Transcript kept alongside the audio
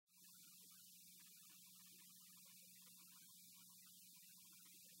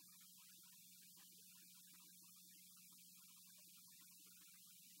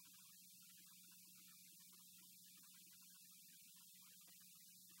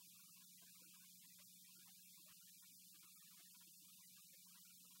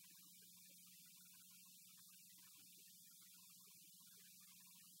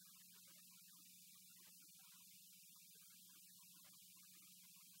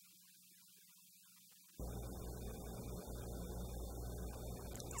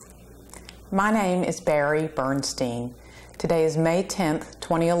My name is Barri Bernstein. Today is May 10th,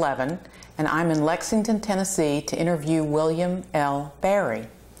 2011, and I'm in Lexington, Tennessee to interview William L. Barri.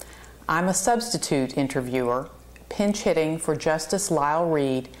 I'm a substitute interviewer, pinch hitting for Justice Lyle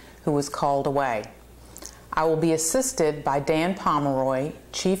Reed, who was called away. I will be assisted by Dan Pomeroy,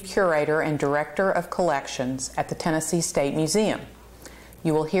 Chief Curator and Director of Collections at the Tennessee State Museum.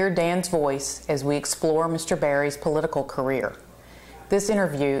 You will hear Dan's voice as we explore Mr. Barri's political career. This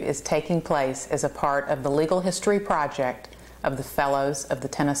interview is taking place as a part of the Legal History Project of the Fellows of the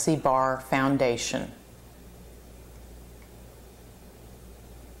Tennessee Bar Foundation.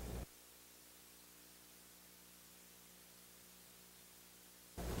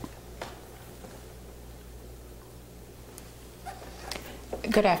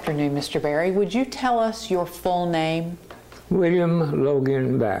 Good afternoon, Mr. Barri. Would you tell us your full name? William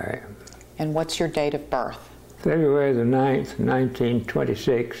Logan Barri. And what's your date of birth? February the 9th,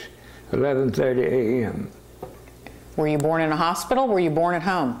 1926, 11:30 a.m. Were you born in a hospital? Were you born at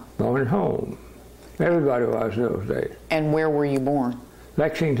home? Born at home. Everybody was those days. And where were you born?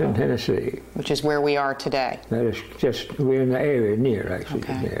 Lexington, Tennessee. Which is where we are today. That is just, we're in the area near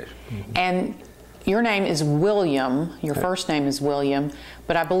Lexington, okay. Yes. Mm-hmm. And your name is William, your first name is William,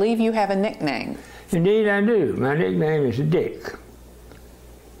 but I believe you have a nickname. Indeed I do. My nickname is Dick.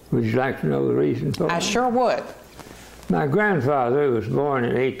 Would you like to know the reason for it? I sure would. My grandfather, who was born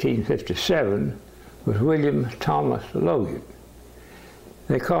in 1857, was William Thomas Logan.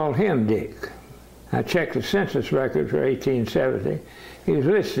 They called him Dick. I checked the census record for 1870. He was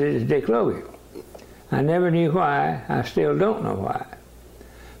listed as Dick Logan. I never knew why. I still don't know why.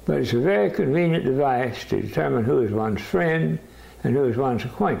 But it's a very convenient device to determine who is one's friend and who is one's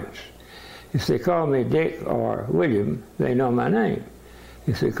acquaintance. If they call me Dick or William, they know my name.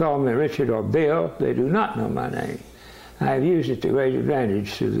 If they call me Richard or Bill, they do not know my name. I have used it to great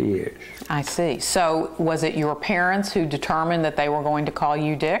advantage through the years. I see. So was it your parents who determined that they were going to call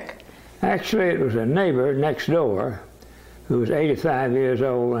you Dick? Actually, it was a neighbor next door who was 85 years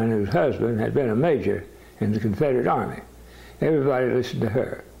old and whose husband had been a major in the Confederate Army. Everybody listened to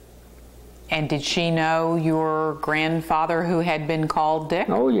her. And did she know your grandfather who had been called Dick?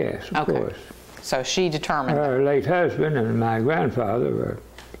 Oh, yes, of course. So she determined. Her late husband and my grandfather were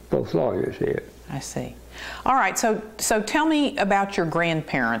both lawyers here. I see. All right, so tell me about your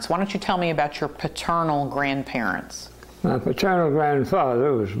grandparents. Why don't you tell me about your paternal grandparents? My paternal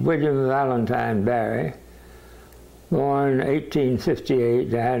grandfather was William Valentine Barri, born 1858,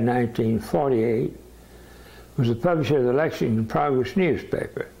 died in 1948, was the publisher of the Lexington Progress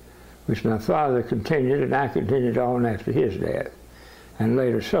newspaper, which my father continued and I continued on after his death, and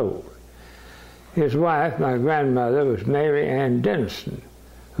later sold. His wife, my grandmother, was Mary Ann Dennison,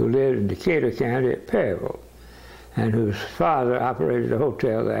 who lived in Decatur County at Perryville, and whose father operated a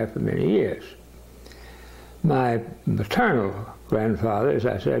hotel there for many years. My maternal grandfather, as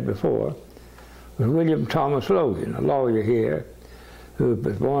I said before, was William Thomas Logan, a lawyer here, who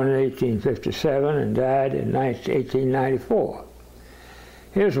was born in 1857 and died in 1894.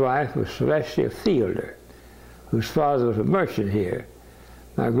 His wife was Celestia Fielder, whose father was a merchant here.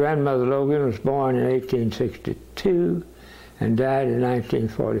 My grandmother Logan was born in 1862 and died in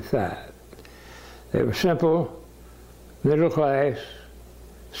 1945. They were simple, middle-class,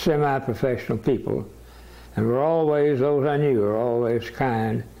 semi-professional people, and were always, those I knew, were always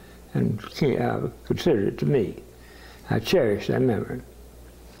kind and considerate to me. I cherish that memory.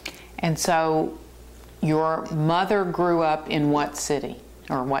 And so your mother grew up in what city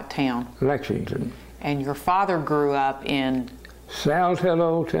or what town? Lexington. And your father grew up in?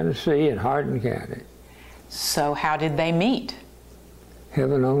 Saltillo, Tennessee, in Hardin County. So how did they meet?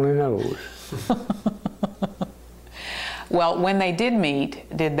 Heaven only knows. Well, when they did meet,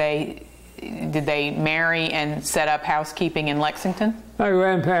 did they marry and set up housekeeping in Lexington? My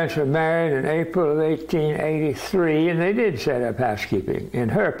grandparents were married in April of 1883, and they did set up housekeeping in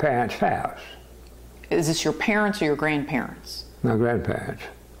her parents' house. Is this your parents or your grandparents? My grandparents.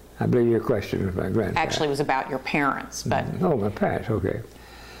 I believe your question was my grandparents. Actually, it was about your parents, but... Oh, my parents, okay.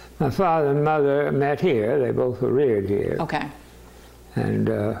 My father and mother met here. They both were reared here. Okay. And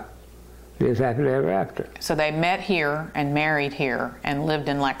lived happily ever after. So they met here and married here and lived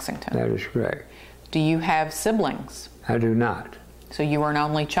in Lexington. That is correct. Do you have siblings? I do not. So you were an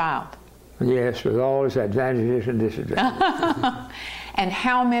only child? Yes, with all its advantages and disadvantages. And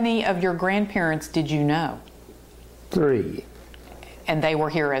how many of your grandparents did you know? 3. And they were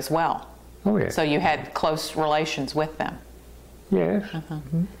here as well? Oh, yes. So you had close relations with them? Yes.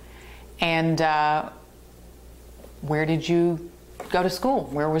 Mm-hmm. And where did you go to school?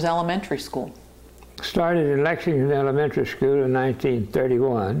 Where was elementary school? Started in Lexington Elementary School in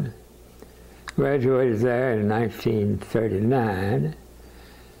 1931 Graduated there in 1939.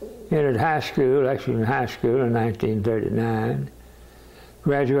 Entered high school, Lexington High School in 1939.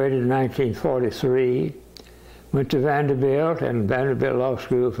 Graduated in 1943. Went to Vanderbilt and Vanderbilt Law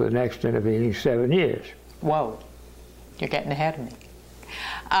School for the next intervening 7 years. Whoa, you're getting ahead of me.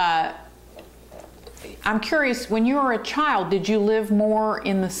 I'm curious, when you were a child, did you live more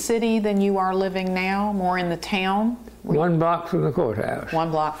in the city than you are living now, more in the town? 1 block from the courthouse.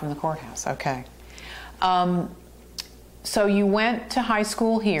 1 block from the courthouse, okay. So you went to high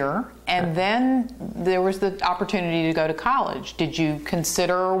school here, and then there was the opportunity to go to college. Did you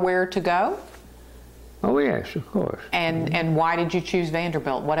consider where to go? Oh yes, of course. And why did you choose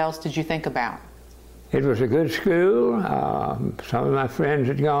Vanderbilt? What else did you think about? It was a good school. Some of my friends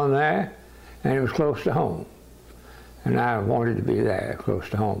had gone there, and it was close to home. And I wanted to be there, close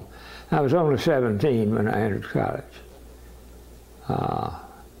to home. I was only 17 when I entered college.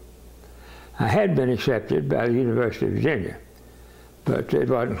 I had been accepted by the University of Virginia, but it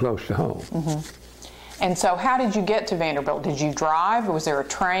wasn't close to home. Mm-hmm. And so how did you get to Vanderbilt? Did you drive, or was there a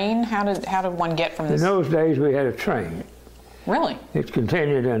train? How did one get from this? In those days, we had a train. Really? It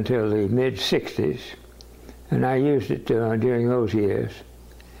continued until the mid-60s, and I used it during those years.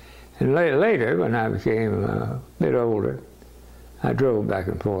 And later, when I became a bit older, I drove back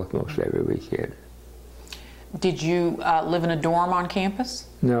and forth most every weekend. Did you live in a dorm on campus?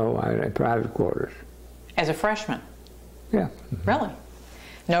 No, I had private quarters. As a freshman? Yeah. Really?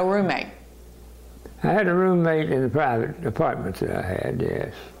 No roommate? I had a roommate in the private apartment that I had,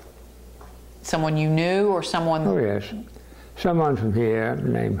 yes. Someone you knew, or someone? Oh, yes. Someone from here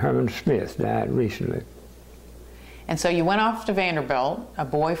named Herman Smith died recently. And so you went off to Vanderbilt, a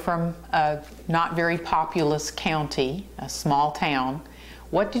boy from a not very populous county, a small town.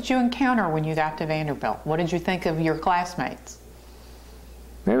 What did you encounter when you got to Vanderbilt? What did you think of your classmates?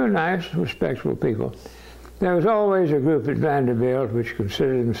 They were nice, respectable people. There was always a group at Vanderbilt which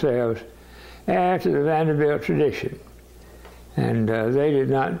considered themselves heir to the Vanderbilt tradition. And they did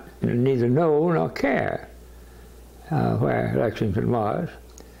not neither know nor care where Lexington was.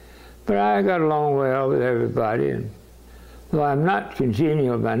 But I got along well with everybody, and though I'm not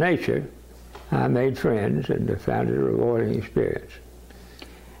congenial by nature, I made friends and found it a rewarding experience.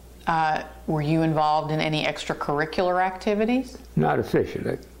 Were you involved in any extracurricular activities? Not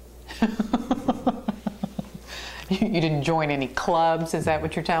officially. You didn't join any clubs, is that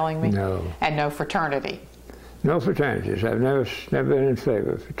what you're telling me? No. And no fraternity? No fraternities. I've never been in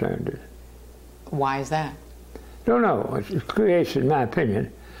favor of fraternities. Why is that? Don't know. It creates, in my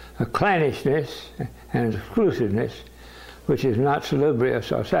opinion, a clannishness and exclusiveness which is not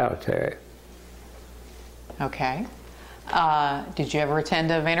salubrious or salutary. Okay. Did you ever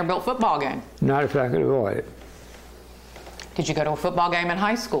attend a Vanderbilt football game? Not if I could avoid it. Did you go to a football game in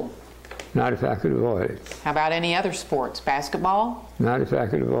high school? Not if I could avoid it. How about any other sports? Basketball? Not if I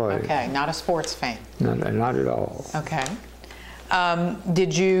could avoid it. Okay, not a sports fan. Not at all. Okay.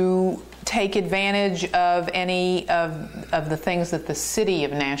 Did you take advantage of any of the things that the city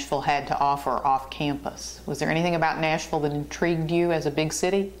of Nashville had to offer off campus? Was there anything about Nashville that intrigued you as a big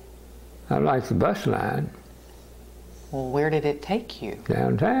city? I liked the bus line. Well, where did it take you?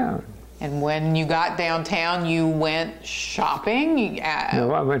 Downtown. And when you got downtown, you went shopping?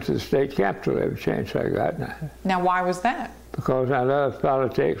 No, I went to the state capitol every chance I got. Now, why was that? Because I loved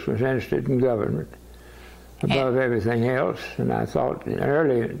politics, was interested in government above everything else, and I thought in an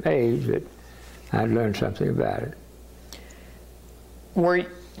early age that I'd learn something about it.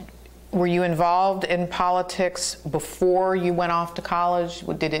 Were you involved in politics before you went off to college?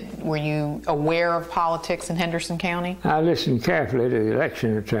 Were you aware of politics in Henderson County? I listened carefully to the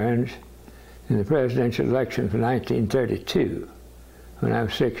election returns in the presidential election for 1932 when I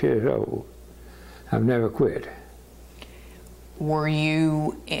was 6 years old. I've never quit. Were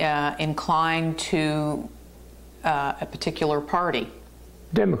you inclined to a particular party?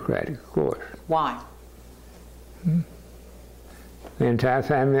 Democratic, of course. Why? The entire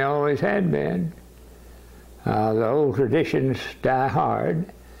family always had been. The old traditions die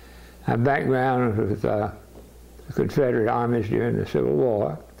hard. My background was with the Confederate armies during the Civil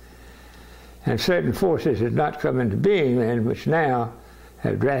War, and certain forces had not come into being then, which now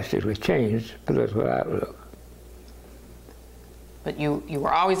have drastically changed political outlook. But you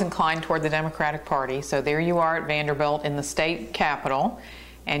were always inclined toward the Democratic Party, so there you are at Vanderbilt in the state capitol,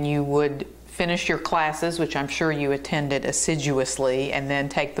 and you would finish your classes, which I'm sure you attended assiduously, and then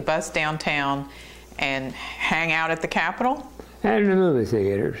take the bus downtown and hang out at the Capitol? And the movie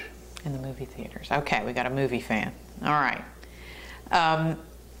theaters. In the movie theaters. Okay, we got a movie fan. All right.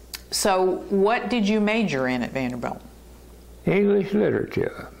 So what did you major in at Vanderbilt? English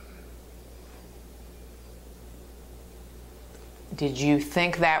literature. Did you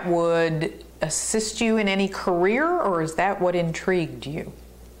think that would assist you in any career, or is that what intrigued you?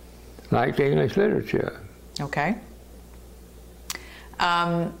 Liked English literature. Okay.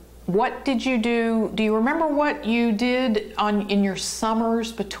 What did you do? Do you remember what you did in your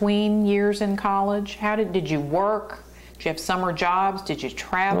summers between years in college? Did you work? Did you have summer jobs? Did you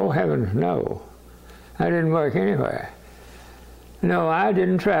travel? Oh, heavens, no. I didn't work anywhere. No, I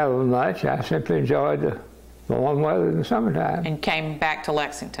didn't travel much. I simply enjoyed the warm weather in the summertime. And came back to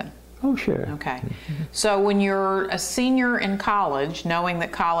Lexington? Oh, sure. Okay. So when you're a senior in college, knowing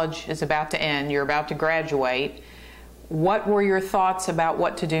that college is about to end, you're about to graduate, what were your thoughts about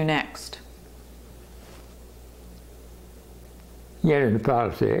what to do next? Get into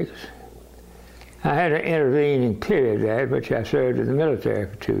politics. I had an intervening period there, which I served in the military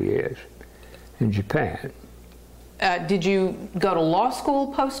for 2 years in Japan. Did you go to law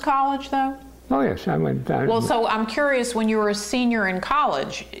school post-college, though? Oh, yes, I went down. Well, so I'm curious, when you were a senior in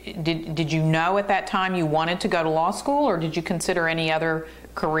college, did you know at that time you wanted to go to law school, or did you consider any other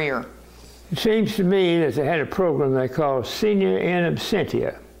career? It seems to me that they had a program they called Senior in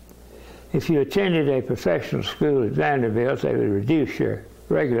Absentia. If you attended a professional school at Vanderbilt, they would reduce your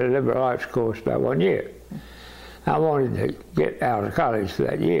regular liberal arts course by 1 year. I wanted to get out of college for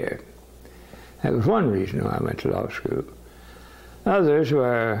that year. That was one reason why I went to law school. Others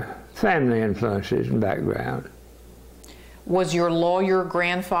were family influences and background. Was your lawyer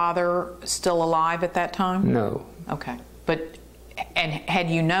grandfather still alive at that time? No. Okay. And had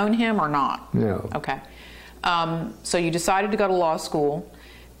you known him or not? No. Okay. So you decided to go to law school.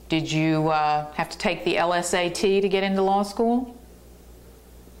 Did you have to take the LSAT to get into law school?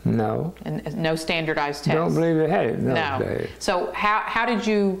 No. And no standardized tests? Don't believe they had it in those days. So how did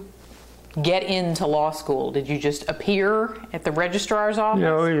you get into law school? Did you just appear at the registrar's office?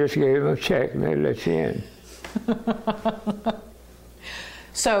 No, we just gave them a check and they let you in.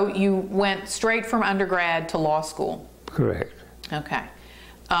 So you went straight from undergrad to law school? Correct. Okay.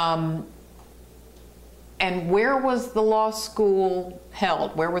 And where was the law school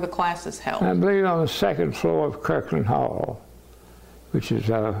held? Where were the classes held? I believe on the second floor of Kirkland Hall, which is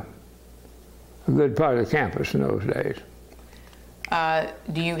a good part of the campus in those days.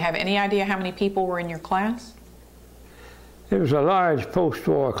 Do you have any idea how many people were in your class? It was a large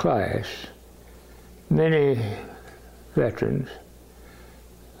post-war class, many veterans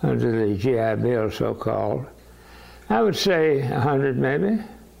under the GI Bill, so-called. I would say 100 maybe.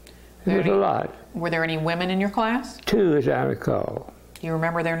 It was a lot. Were there any women in your class? 2, as I recall. Do you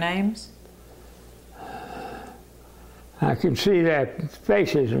remember their names? I can see their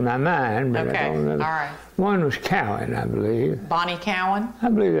faces in my mind, but okay. I don't remember. All right. One was Cowan, I believe. Bonnie Cowan? I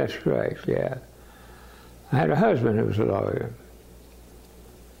believe that's correct, yeah. I had a husband who was a lawyer.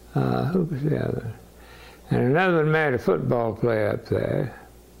 Who was the other? And another one married a football player up there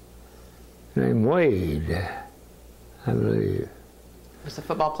named Wade, I believe. Was the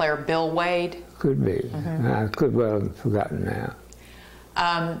football player Bill Wade? Could be. I could well have forgotten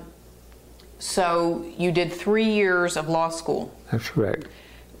now. So you did 3 years of law school. That's correct.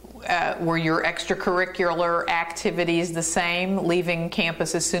 Were your extracurricular activities the same, leaving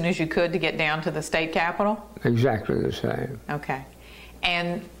campus as soon as you could to get down to the state capitol? Exactly the same. Okay.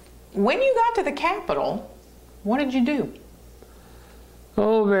 And when you got to the capitol, what did you do?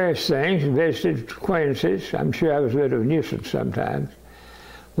 Oh, various things. Visited acquaintances. I'm sure I was a bit of a nuisance sometimes.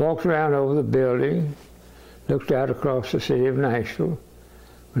 Walked around over the building, looked out across the city of Nashville.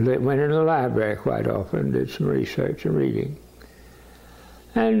 Went into the library quite often, did some research and reading,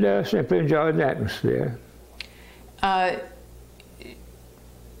 and simply enjoyed the atmosphere.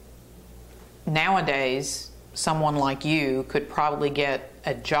 Nowadays, someone like you could probably get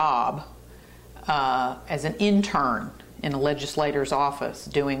a job as an intern in a legislator's office,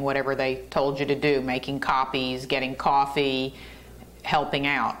 doing whatever they told you to do, making copies, getting coffee, helping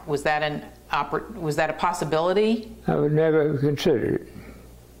out. Was that a possibility? I would never have considered it.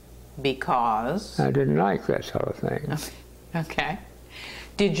 Because? I didn't like that sort of thing. Okay.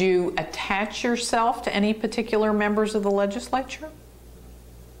 Did you attach yourself to any particular members of the legislature?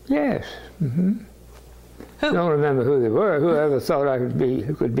 Yes. Mm-hmm. Who? I don't remember who they were. Whoever thought I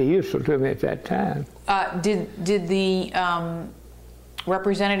could be useful to me at that time. Did the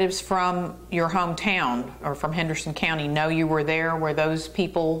representatives from your hometown or from Henderson County know you were there? Were those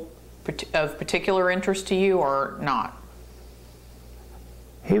people of particular interest to you or not?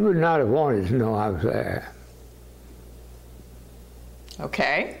 He would not have wanted to know I was there.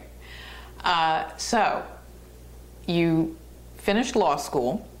 Okay. So, you finished law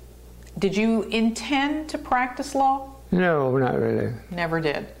school. Did you intend to practice law? No, not really. Never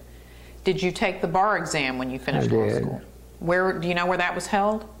did. Did you take the bar exam when you finished law school? Where, do you know where that was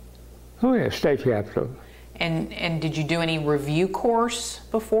held? Oh yeah, state capitol. And did you do any review course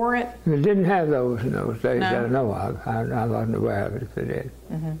before it? They didn't have those in those days. No? I don't know of. I wasn't aware of it if they did.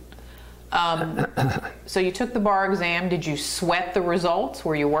 So you took the bar exam. Did you sweat the results?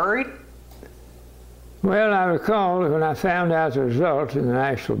 Were you worried? Well, I recall when I found out the result in the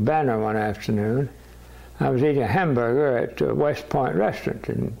National Banner one afternoon, I was eating a hamburger at West Point Restaurant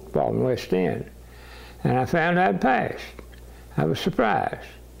in Walton West End, and I found I'd passed. I was surprised,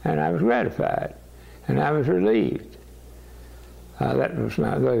 and I was gratified, and I was relieved. Those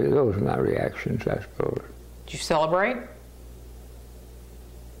were my reactions, I suppose. Did you celebrate?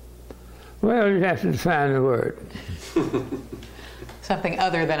 Well, you'd have to define the word. Something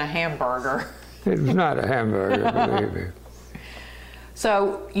other than a hamburger. It was not a hamburger, believe me.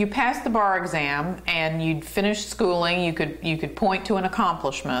 So you passed the bar exam, and you'd finished schooling. You could point to an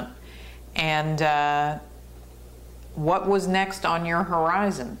accomplishment. And what was next on your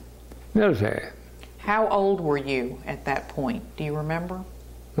horizon? Military. How old were you at that point? Do you remember?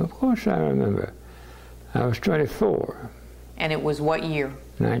 Of course I remember. I was 24. And it was what year?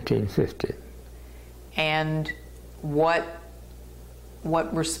 1950. And what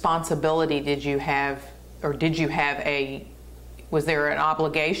responsibility did you have, or did you have was there an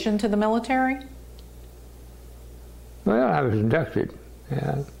obligation to the military? Well, I was inducted,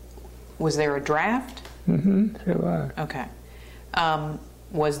 yeah. Was there a draft? Mm-hmm, there was. Okay.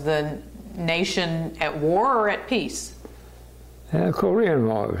 Was the nation at war or at peace? The Korean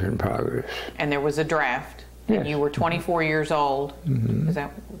War was in progress. And there was a draft. Yes. And you were 24 years old. Mm-hmm. Is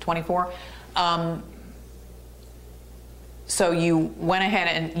that 24? So you went ahead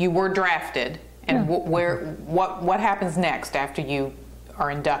and you were drafted. And Yeah. what happens next after you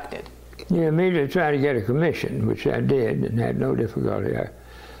are inducted? You immediately try to get a commission, which I did and had no difficulty. I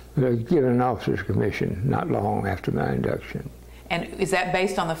was given an officer's commission not long after my induction. And is that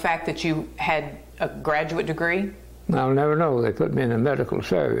based on the fact that you had a graduate degree? I'll never know. They put me in the Medical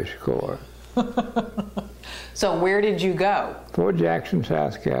Service Corps. So where did you go? Fort Jackson,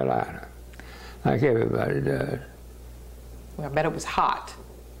 South Carolina, like everybody does. Well, I bet it was hot.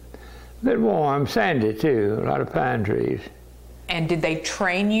 A bit warm, sandy too, a lot of pine trees. And did they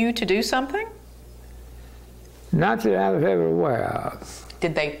train you to do something? Not that I was ever aware of.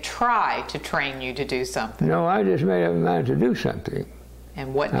 Did they try to train you to do something? No, I just made up my mind to do something.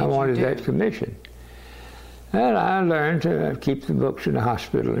 And what did I wanted you do? that commission. And I learned to keep the books in the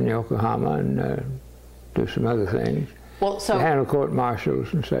hospital in Yokohama and do some other things. Well, so handle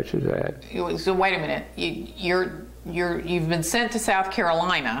court-martials and such as that. So wait a minute. You've been sent to South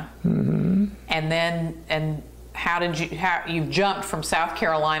Carolina, Mm-hmm. and how you jumped from South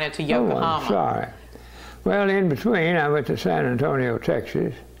Carolina to Yokohama? Oh, I'm sorry. Well, in between, I went to San Antonio,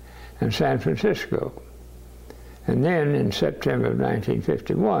 Texas, and San Francisco. And then in September of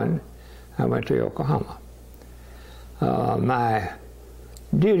 1951, I went to Yokohama. My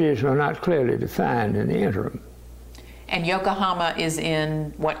duties were not clearly defined in the interim. And Yokohama is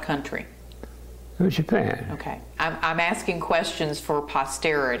in what country? Japan. Okay. I'm asking questions for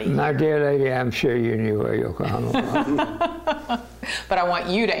posterity. My dear lady, I'm sure you knew where Yokohama was. But I want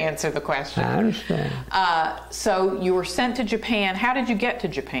you to answer the question. I understand. So you were sent to Japan. How did you get to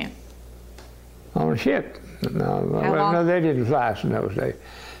Japan? On a ship. No, they didn't fly us in those days.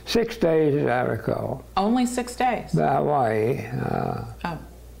 6 days, as I recall. Only 6 days? By Hawaii. Oh.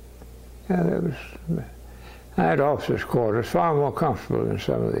 Yeah, I had officers' quarters, far more comfortable than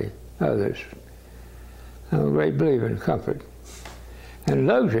some of the others. I'm a great believer in comfort and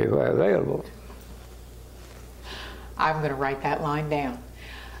luxury where available. I'm going to write that line down.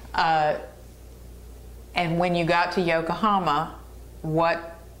 And when you got to Yokohama,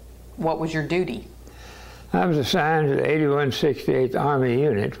 what was your duty? I was assigned to the 8168th Army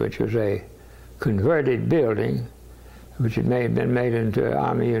Unit, which was a converted building, which had been made into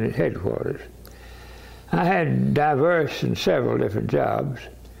Army Unit headquarters. I had diverse and several different jobs: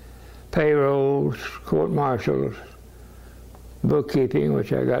 payrolls, court-martials, bookkeeping,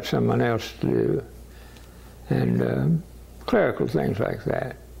 which I got someone else to do, and clerical things like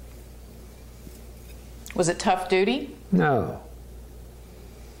that. Was it tough duty? No.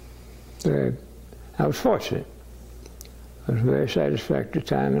 I was fortunate. It was a very satisfactory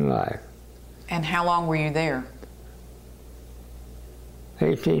time in life. And how long were you there?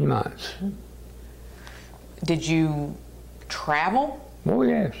 18 months. Did you travel? Oh,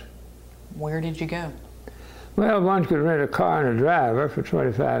 yes. Where did you go? Well, one could rent a car and a driver for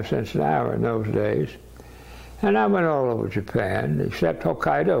 25 cents an hour in those days. And I went all over Japan, except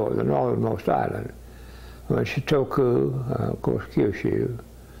Hokkaido, the northernmost island. Went to Shikoku, of course, Kyushu,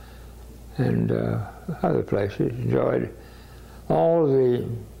 and other places. Enjoyed all the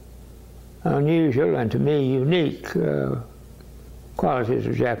unusual and to me unique qualities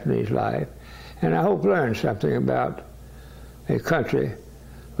of Japanese life, and I hope learn something about a country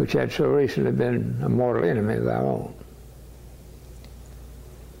which had so recently been a mortal enemy of our own.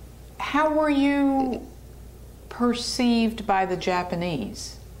 How were you perceived by the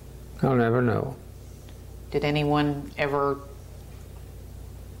Japanese? I'll never know. Did anyone ever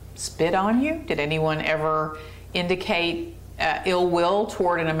spit on you? Did anyone ever indicate ill will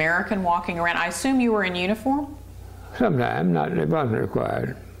toward an American walking around? I assume you were in uniform? Sometimes, it wasn't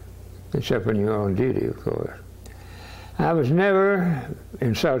required, except when you were on duty, of course. I was never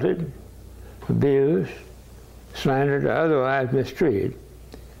insulted, abused, slandered, or otherwise mistreated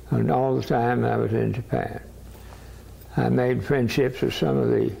all the time I was in Japan. I made friendships with some of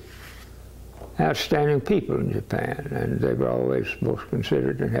the outstanding people in Japan, and they were always most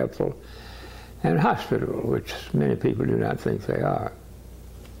considerate and helpful and hospitable, which many people do not think they are.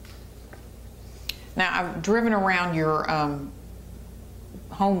 Now, I've driven around your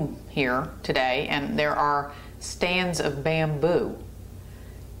home here today, and there are stands of bamboo.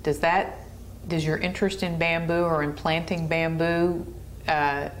 Does your interest in bamboo or in planting bamboo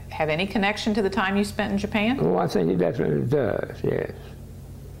have any connection to the time you spent in Japan? Oh, I think it definitely does, yes.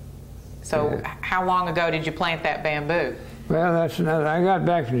 So how long ago did you plant that bamboo? Well, that's another. I got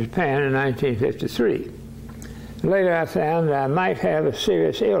back from Japan in 1953. Later I found that I might have a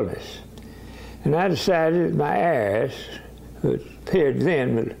serious illness, and I decided that my heirs, who appeared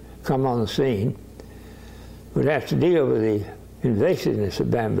then would come on the scene, would have to deal with the invasiveness of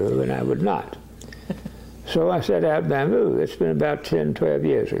bamboo, and I would not. So I set out bamboo. It's been about 10, 12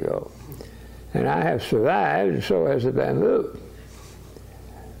 years ago. And I have survived, and so has the bamboo.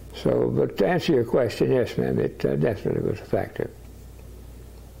 So, but to answer your question, yes, ma'am, it definitely was a factor.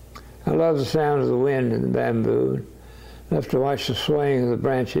 I love the sound of the wind in the bamboo. I love to watch the swaying of the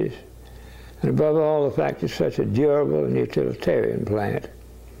branches. And above all, the fact it's such a durable and utilitarian plant,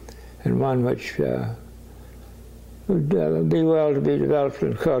 and one which would be well to be developed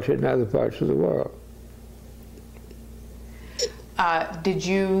and cultured in other parts of the world. Did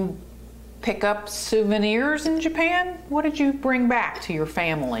you pick up souvenirs in Japan? What did you bring back to your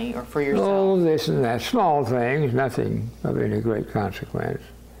family or for yourself? Oh, this and that. Small things, nothing of any great consequence.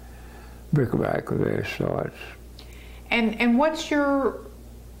 Bric-a-brac of various sorts. And what is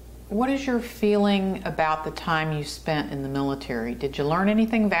your feeling about the time you spent in the military? Did you learn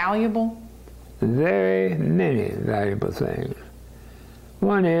anything valuable? Very many valuable things.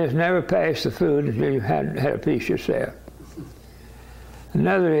 One is never pass the food until you've had a piece yourself.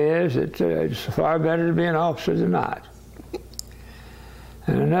 Another is that it's far better to be an officer than not.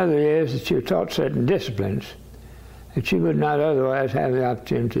 And another is that you're taught certain disciplines that you would not otherwise have the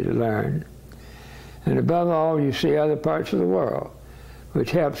opportunity to learn. And above all, you see other parts of the world,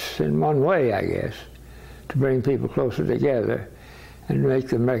 which helps in one way, I guess, to bring people closer together and make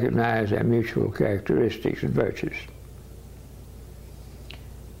them recognize their mutual characteristics and virtues.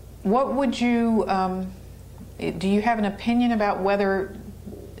 What would you, do you have an opinion about whether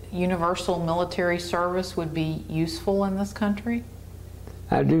universal military service would be useful in this country?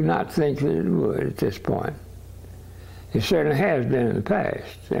 I do not think that it would at this point. It certainly has been in the past,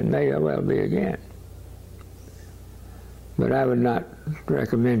 and may well be again. But I would not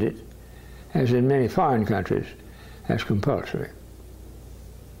recommend it, as in many foreign countries, as compulsory.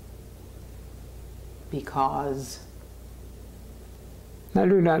 Because? I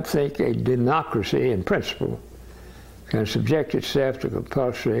do not think a democracy in principle can subject itself to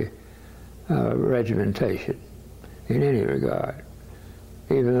compulsory regimentation in any regard,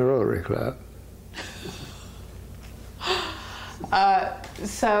 even the Rotary Club.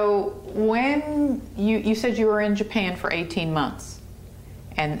 So when you said you were in Japan for 18 months,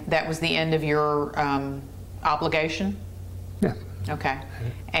 and that was the end of your obligation? Yeah. Okay.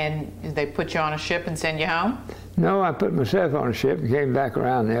 And they put you on a ship and send you home? No, I put myself on a ship and came back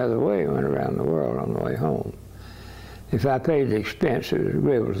around the other way and went around the world on the way home. If I paid the expense, it was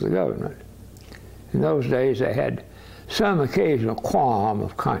agreeable to the government. In those days, they had some occasional qualm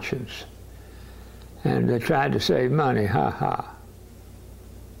of conscience, and they tried to save money, ha-ha.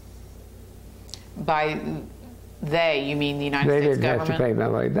 By they, you mean the United States government? They didn't have to pay my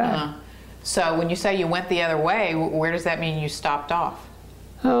way back. So when you say you went the other way, where does that mean you stopped off?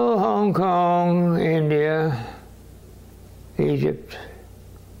 Oh, Hong Kong, India, Egypt,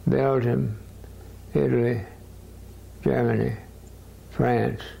 Belgium, Italy, Germany,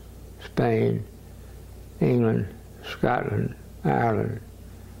 France, Spain, England, Scotland, Ireland,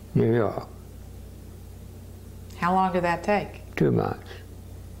 New York. How long did that take? 2 months.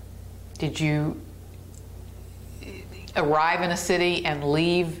 Did you arrive in a city and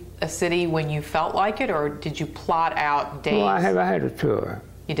leave a city when you felt like it, or did you plot out days? Well, I had a tour.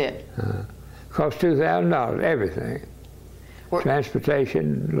 You did? Cost $2,000, everything.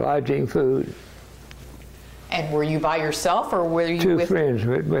 Transportation, lodging, food. And were you by yourself, or were you Two with friends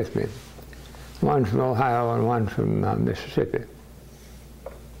with me. One from Ohio and one from Mississippi.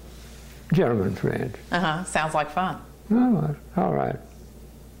 Gentlemen friends. Sounds like fun. Oh, all right.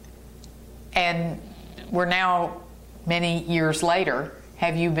 And we're now many years later.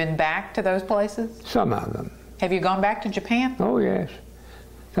 Have you been back to those places? Some of them. Have you gone back to Japan? Oh, yes.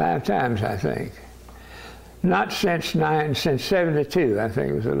 5 times, I think. Not since 72, I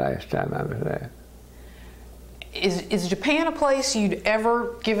think was the last time I was there. Is Japan a place you'd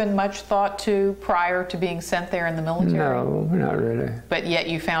ever given much thought to prior to being sent there in the military? No, not really. But yet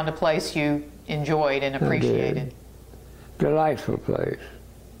you found a place you enjoyed and appreciated. Delightful place.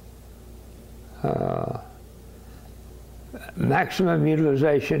 Maximum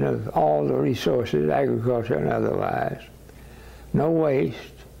utilization of all the resources, agriculture and otherwise. No waste.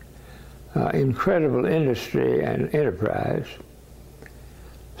 Incredible industry and enterprise.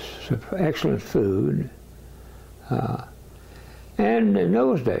 Excellent food. And in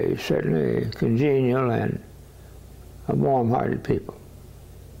those days, certainly congenial and warm-hearted people.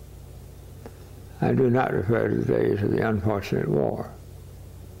 I do not refer to the days of the unfortunate war.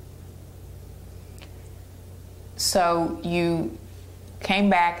 So you came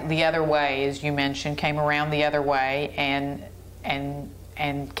back the other way, as you mentioned, came around the other way, and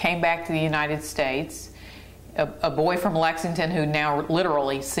came back to the United States. A boy from Lexington who now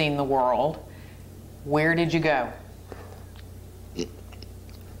literally seen the world. Where did you go?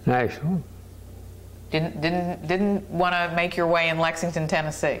 Nashville. Didn't want to make your way in Lexington,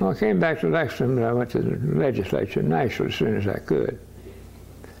 Tennessee? Well, I came back to Lexington, but I went to the legislature in Nashville as soon as I could.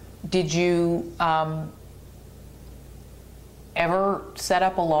 Did you ever set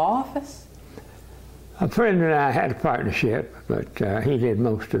up a law office? A friend and I had a partnership, but he did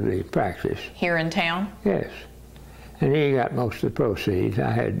most of the practice. Here in town? Yes. And he got most of the proceeds.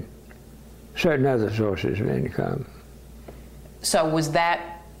 I had certain other sources of income. So was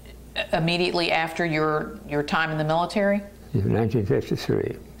that immediately after your time in the military? In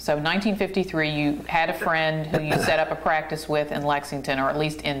 1953. So 1953, you had a friend who you set up a practice with in Lexington, or at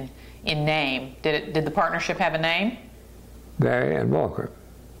least in name. Did the partnership have a name? Barri and Walker.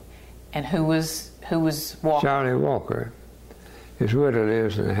 And who was Walker? Charlie Walker. His widow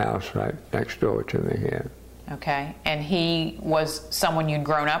lives in the house right next door to me here. Okay. And he was someone you'd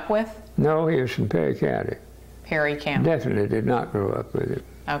grown up with? No, he was from Perry County. Perry County. Definitely did not grow up with him.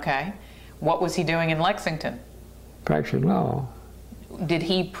 Okay. What was he doing in Lexington? Practicing law. Did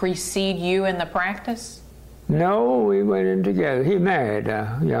he precede you in the practice? No, we went in together. He married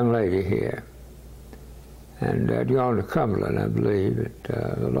a young lady here. And had gone to Cumberland, I believe, at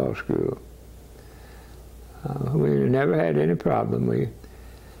the law school. We never had any problem. We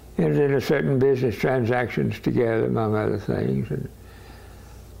entered into certain business transactions together, among other things. And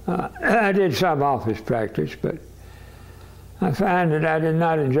I did some office practice, but I find that I did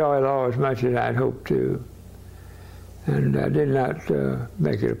not enjoy law as much as I'd hoped to. And I did not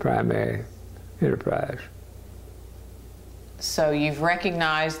make it a primary enterprise. So you've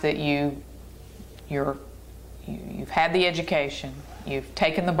recognized that you've had the education, you've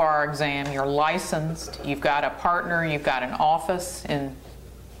taken the bar exam, you're licensed, you've got a partner, you've got an office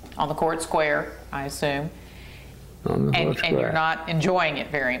on the court square, I assume. On the court square. And you're not enjoying it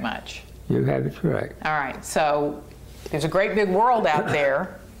very much. You have it correct. All right, so there's a great big world out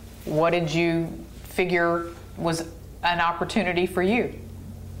there. What did you figure was an opportunity for you?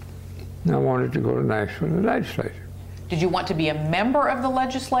 I wanted to go to Nashville in the legislature. Did you want to be a member of the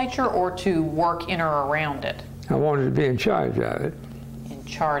legislature or to work in or around it? I wanted to be in charge of it. In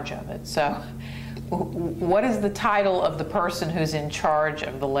charge of it. So what is the title of the person who's in charge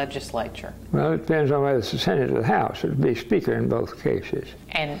of the legislature? Well, it depends on whether it's the Senate or the House. It would be Speaker in both cases.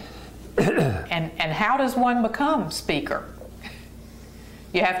 And how does one become Speaker?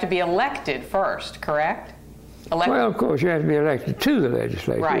 You have to be elected first, correct? Well, of course, you have to be elected to the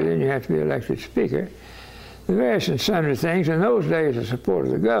legislature. Right. Then you have to be elected Speaker. The various and sundry things. In those days, the support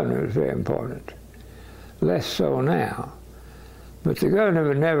of the governor was very important. Less so now. But the governor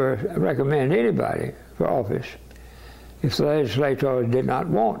would never recommend anybody for office if the legislators did not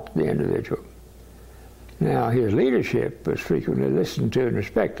want the individual. Now, his leadership was frequently listened to and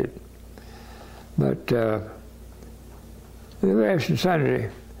respected. But the various and sundry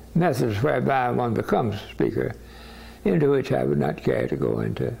methods whereby one becomes Speaker, into which I would not care to go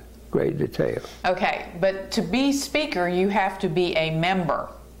into great detail. Okay, but to be Speaker, you have to be a member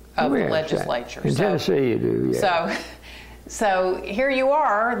of the legislature. In Tennessee, you do, yeah. So So here you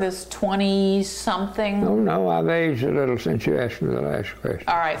are, this 20-something. Oh no, I've aged a little since you asked me the last question.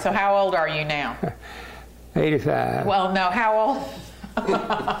 All right, so how old are you now? 85. Well, no, how old?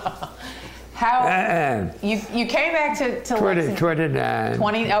 You came back to 29.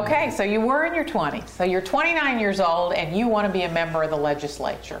 20, okay, so you were in your 20s. So you're 29 years old and you want to be a member of the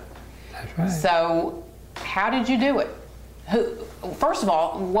legislature. That's right. So how did you do it? First of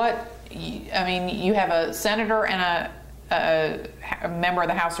all, I mean, you have a senator and a member of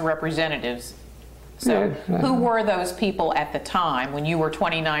the House of Representatives. So yes, who were those people at the time when you were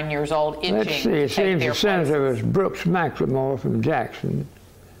 29 years old itching let's see, to it take seems their the senator places? was Brooks McLemore from Jackson,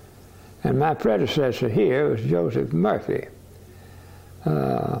 and my predecessor here was Joseph Murphy.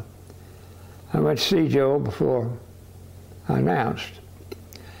 I went to see Joe before I announced.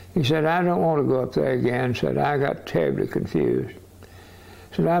 He said, I don't want to go up there again. Said, I got terribly confused.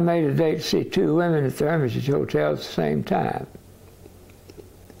 Said, I made a date to see two women at the Hermitage Hotel at the same time.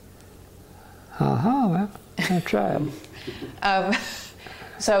 Well, I tried.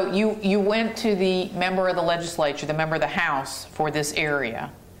 So you went to the member of the legislature, the member of the House for this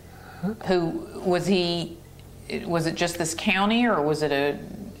area. Who was he? Was it just this county, or was it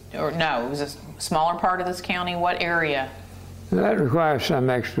no? It was a smaller part of this county. What area? That requires some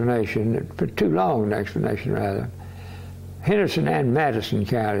explanation, but too long an explanation rather. Henderson and Madison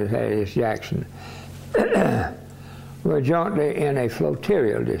counties, that is Jackson, were jointly in a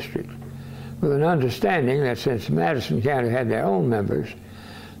flotarial district, with an understanding that since Madison County had their own members,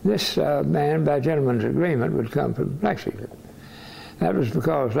 this man, by gentleman's agreement, would come from Lexington. That was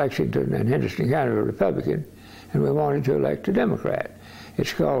because Lexington and Henderson County were Republican, and we wanted to elect a Democrat.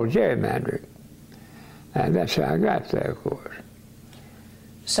 It's called gerrymandering. And that's how I got there, of course.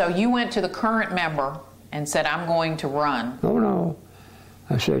 So you went to the current member and said, I'm going to run. Oh, no.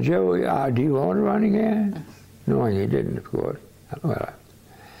 I said, Joe, do you want to run again? Knowing he didn't, of course. Well,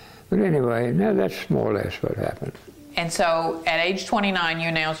 but anyway, now that's more or less what happened. And so at age 29, you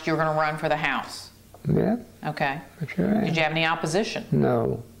announced you were going to run for the House. Yeah. Okay. That's right. Did you have any opposition?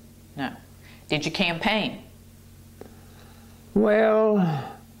 No. No. Did you campaign?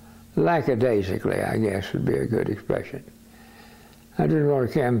 Well, lackadaisically, I guess would be a good expression. I didn't want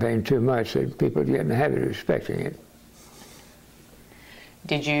to campaign too much so people would get in the habit of respecting it.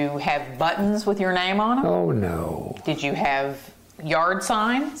 Did you have buttons with your name on them? Oh, no. Did you have yard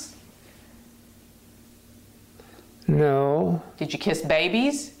signs? No. Did you kiss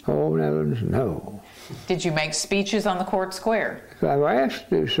babies? Oh, no. Did you make speeches on the court square? If I was asked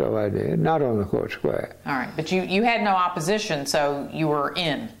to do so, I did. Not on the court square. All right. But you had no opposition, so you were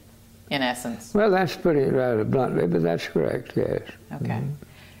in essence. Well, that's putting it rather bluntly, but that's correct, yes. Okay. Mm-hmm.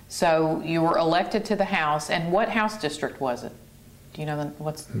 So you were elected to the House, and what House district was it? Do you know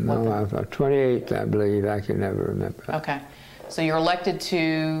No, I was 28th, I believe. I can never remember. Okay. So you're elected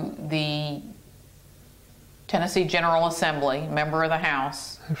to the Tennessee General Assembly, member of the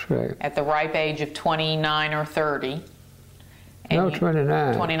House. That's right. At the ripe age of 29 or 30. No,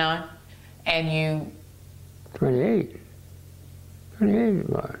 29. 29? And you... 28. 28 it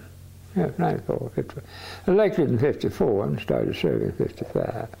was. Yeah, 94, 55. Elected in 54 and started serving in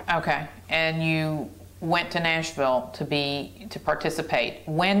 55. Okay. And you went to Nashville to participate.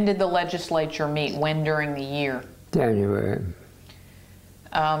 When did the legislature meet? When during the year? January.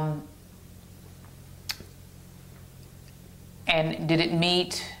 And did it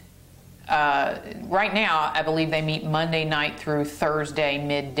meet, right now, I believe they meet Monday night through Thursday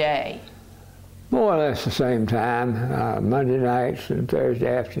midday. More or less the same time, Monday nights and Thursday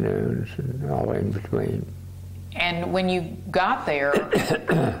afternoons and all in between. And when you got there,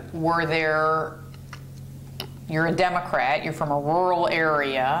 you're a Democrat, you're from a rural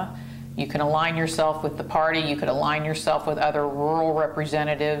area, you can align yourself with the party, you could align yourself with other rural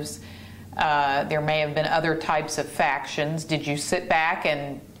representatives. There may have been other types of factions. Did you sit back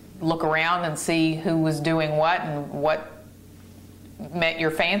and look around and see who was doing what and what met your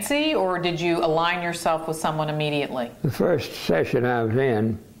fancy, or did you align yourself with someone immediately? The first session I was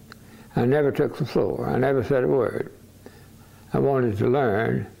in, I never took the floor. I never said a word. I wanted to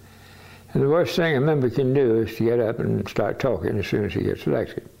learn. And the worst thing a member can do is to get up and start talking as soon as he gets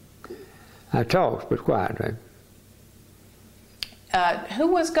elected. I talked, but quietly. Who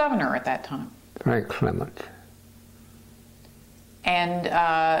was governor at that time? Frank Clement. And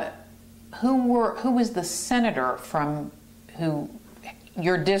who was the senator from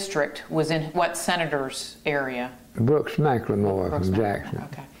your district was in what senator's area? Brooks McLemore from Jackson.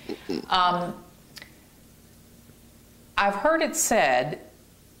 Okay. I've heard it said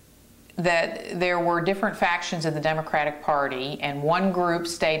that there were different factions in the Democratic Party, and one group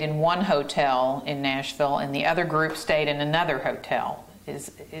stayed in one hotel in Nashville and the other group stayed in another hotel.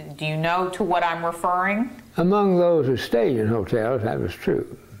 Do you know to what I'm referring? Among those who stayed in hotels, that was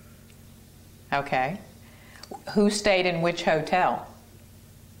true. Okay. Who stayed in which hotel?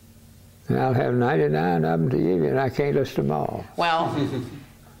 And I'll have 99 of them to give you, and I can't list them all. Well,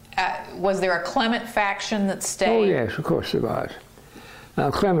 was there a Clement faction that stayed? Oh, yes, of course there was.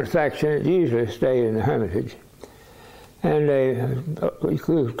 Clement faction usually stayed in the Hermitage. And we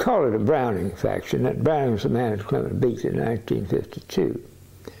could call it a Browning faction. That Browning was the man that Clement beat in 1952.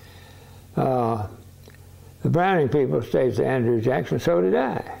 The Browning people stayed to Andrew Jackson, so did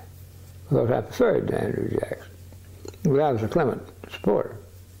I, because I preferred Andrew Jackson. But I was a Clement supporter.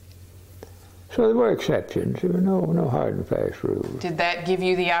 So there were exceptions. There were no hard and fast rules. Did that give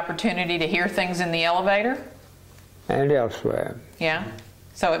you the opportunity to hear things in the elevator? And elsewhere. Yeah.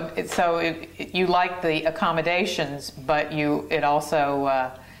 So you liked the accommodations, but it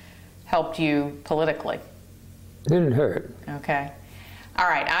also helped you politically. Didn't hurt. Okay. All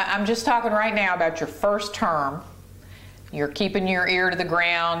right. I'm just talking right now about your first term. You're keeping your ear to the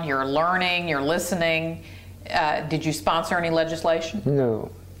ground. You're learning. You're listening. Did you sponsor any legislation?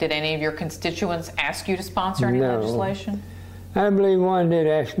 No. Did any of your constituents ask you to sponsor any legislation? I believe one did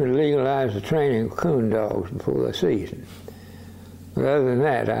ask me to legalize the training of coon dogs before the season. But other than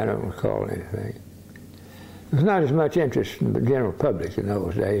that, I don't recall anything. There's not as much interest in the general public in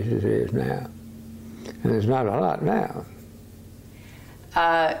those days as there is now. And there's not a lot now.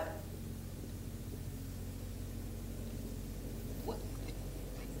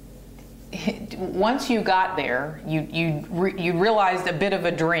 Once you got there, you realized a bit of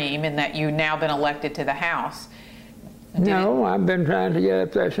a dream in that you've now been elected to the House. No, I've been trying to get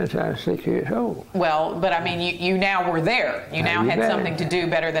up there since I was 6 years old. Well, but I mean, you now were there. You now had something to do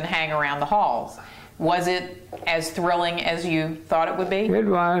better than hang around the halls. Was it as thrilling as you thought it would be? It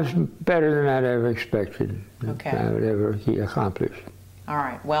was better than I'd ever expected. Okay. I would ever accomplish. All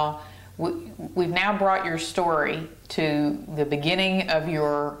right. Well, we've now brought your story to the beginning of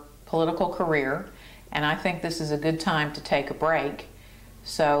your political career, and I think this is a good time to take a break.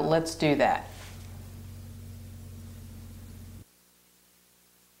 So let's do that.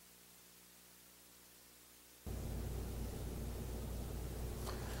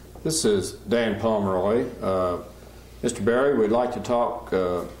 This is Dan Pomeroy. Mr. Barri, we'd like to talk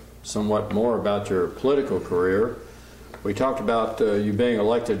somewhat more about your political career. We talked about you being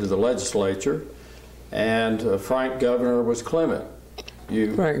elected to the legislature, and Frank Governor was Clement.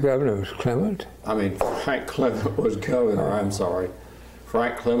 Frank Governor was Clement? I mean, Frank Clement was governor, I'm sorry.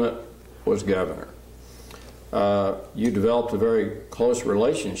 Frank Clement was governor. You developed a very close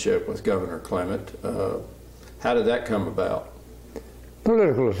relationship with Governor Clement. How did that come about?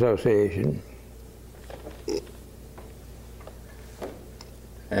 Political association.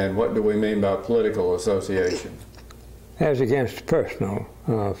 And what do we mean by political association? As against personal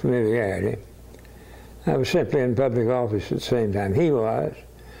familiarity. I was simply in public office at the same time he was,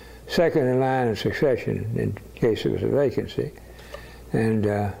 second in line of succession in case there was a vacancy. And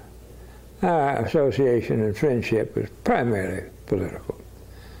our association and friendship was primarily political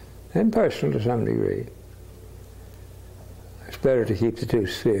and personal to some degree. It's better to keep the two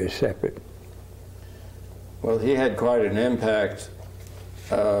spheres separate. Well, he had quite an impact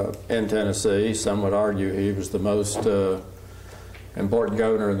in Tennessee. Some would argue he was the most important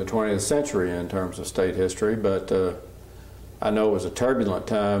governor in the 20th century in terms of state history, but I know it was a turbulent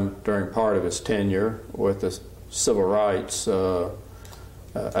time during part of his tenure with the civil rights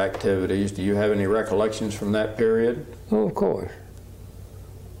activities. Do you have any recollections from that period? Oh, of course.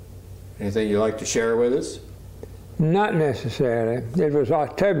 Anything you'd like to share with us? Not necessarily. It was a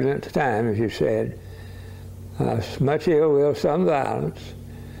turbulent time, as you said. Much ill will, some violence.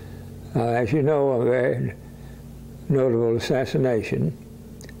 As you know, a very notable assassination.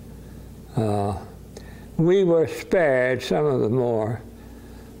 We were spared some of the more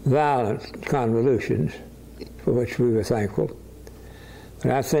violent convolutions, for which we were thankful.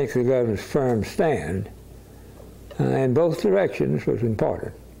 But I think the governor's firm stand in both directions was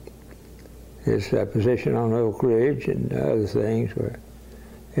important. His position on Oak Ridge and other things were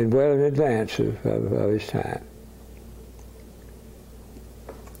well in advance of his time.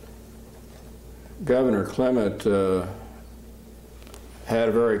 Governor Clement had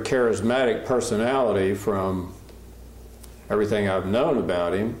a very charismatic personality from everything I've known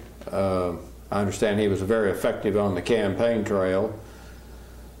about him. I understand he was very effective on the campaign trail.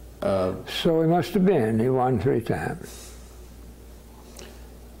 So he must have been. He won 3 times.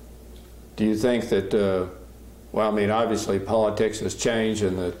 Do you think that Well, I mean, obviously politics has changed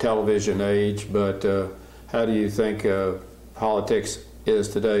in the television age, but how do you think politics is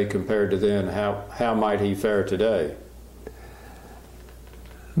today compared to then? How might he fare today?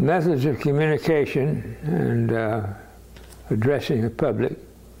 Methods of communication and addressing the public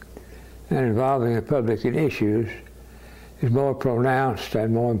and involving the public in issues is more pronounced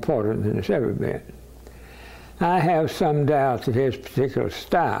and more important than it's ever been. I have some doubt that his particular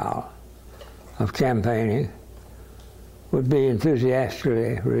style of campaigning would be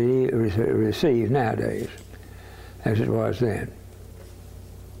enthusiastically received nowadays as it was then.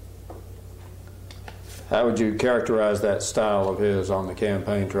 How would you characterize that style of his on the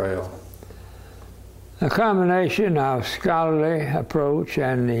campaign trail? A combination of scholarly approach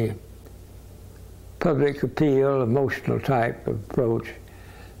and the public appeal, emotional type of approach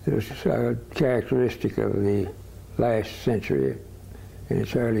that was characteristic of the last century in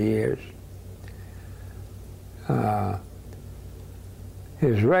its early years.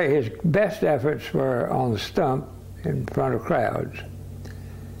 His best efforts were on the stump in front of crowds.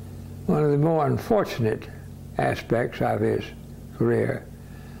 One of the more unfortunate aspects of his career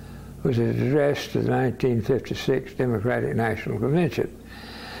was his address to the 1956 Democratic National Convention.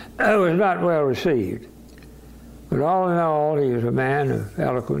 It was not well received, but all in all, he was a man of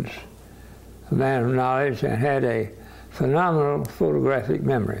eloquence, a man of knowledge, and had a phenomenal photographic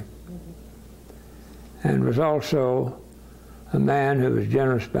memory, and was also a man who was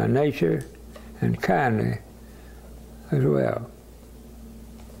generous by nature and kindly as well.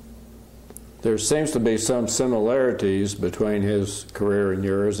 There seems to be some similarities between his career and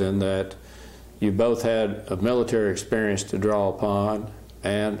yours in that you both had a military experience to draw upon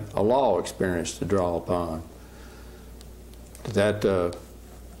and a law experience to draw upon. Did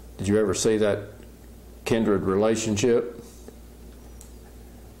you ever see that kindred relationship?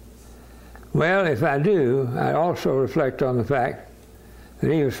 Well, if I do, I also reflect on the fact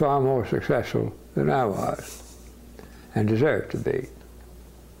that he was far more successful than I was and deserved to be.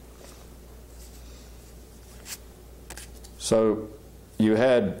 So you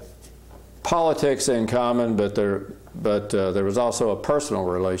had politics in common, but there was also a personal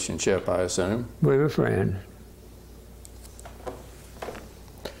relationship, I assume. We were friends.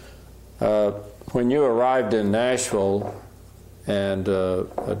 When you arrived in Nashville and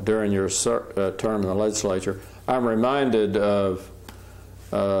during your term in the legislature, I'm reminded of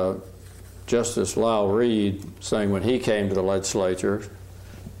Justice Lyle Reed saying when he came to the legislature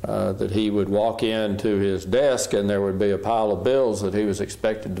that he would walk into his desk and there would be a pile of bills that he was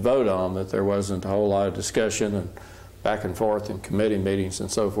expected to vote on, that there wasn't a whole lot of discussion and back and forth in committee meetings and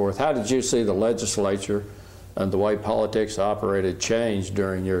so forth. How did you see the legislature and the way politics operated change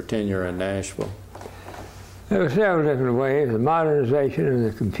during your tenure in Nashville? There were several different ways. The modernization and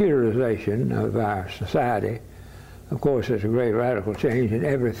the computerization of our society, of course, is a great radical change in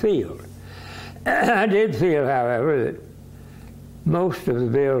every field. I did feel, however, that most of the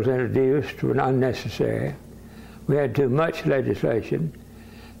bills introduced were unnecessary. We had too much legislation.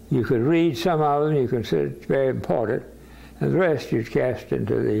 You could read some of them, you considered it very important, and the rest you'd cast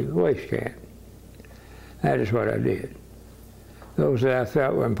into the waste can. That is what I did. Those that I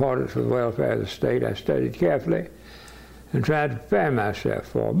felt were important for the welfare of the state, I studied carefully and tried to prepare myself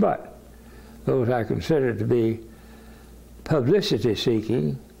for. But those I considered to be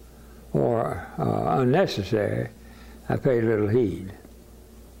publicity-seeking or unnecessary, I paid little heed.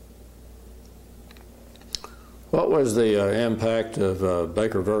 What was the impact of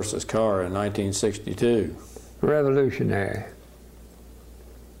Baker versus Carr in 1962? Revolutionary.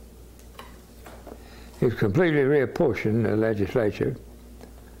 It completely reapportioned the legislature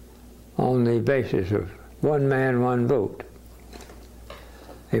on the basis of one man, one vote,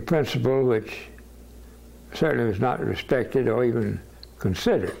 a principle which certainly was not respected or even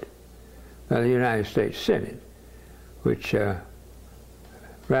considered by the United States Senate, which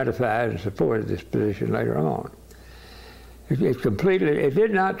ratified and supported this position later on. It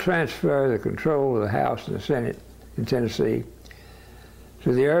did not transfer the control of the House and the Senate in Tennessee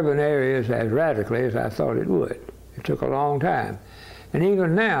to the urban areas as radically as I thought it would. It took a long time. And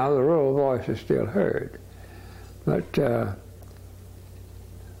even now, the rural voice is still heard. But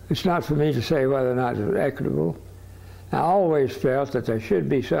it's not for me to say whether or not it was equitable. I always felt that there should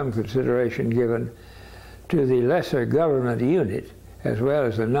be some consideration given to the lesser government unit as well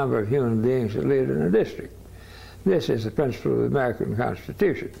as the number of human beings that lived in a district. This is the principle of the American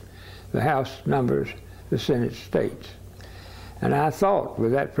Constitution. The House numbers, the Senate states. And I thought,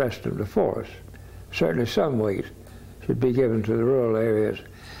 with that precedent before us, certainly some weight should be given to the rural areas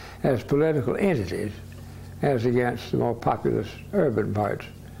as political entities as against the more populous urban parts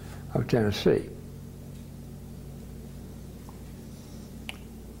of Tennessee.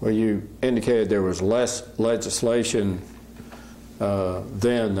 Well, you indicated there was less legislation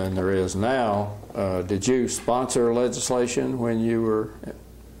then than there is now. Did you sponsor legislation when you were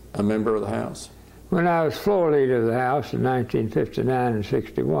a member of the House? When I was floor leader of the House in 1959 and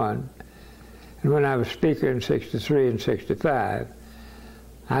 61, and when I was Speaker in 63 and 65,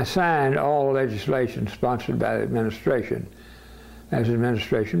 I signed all legislation sponsored by the administration as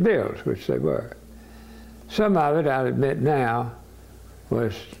administration bills, which they were. Some of it, I'll admit now,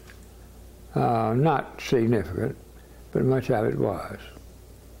 was not significant, but much of it was.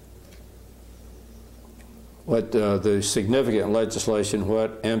 What the significant legislation,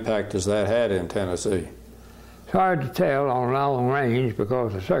 what impact has that had in Tennessee? It's hard to tell on long range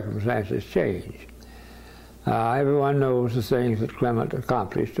because the circumstances change. Everyone knows the things that Clement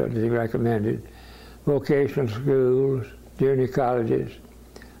accomplished that he recommended: vocational schools, junior colleges,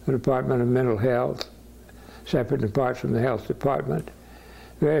 the Department of Mental Health, separate and apart from the Health Department,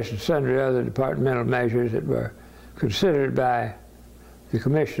 various and sundry other departmental measures that were considered by the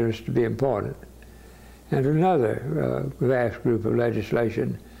commissioners to be important, and another vast group of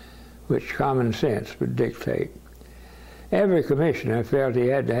legislation which common sense would dictate. Every commissioner felt he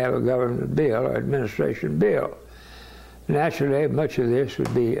had to have a government bill or administration bill. Naturally, much of this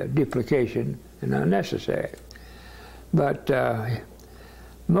would be a duplication and unnecessary. But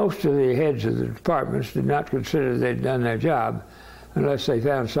most of the heads of the departments did not consider they'd done their job unless they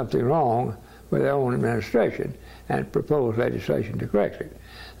found something wrong with their own administration and proposed legislation to correct it.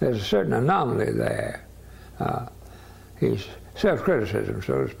 There's a certain anomaly there. He's self-criticism,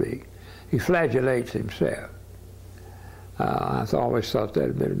 so to speak. He flagellates himself. I've always thought that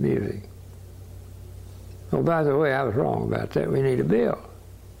a bit amusing. Oh, by the way, I was wrong about that. We need a bill.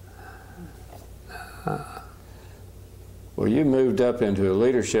 Well, you moved up into a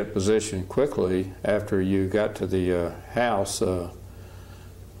leadership position quickly after you got to the House.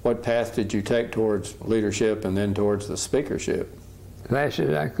 What path did you take towards leadership and then towards the speakership? Fast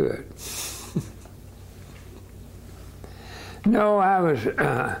as I could. No, I was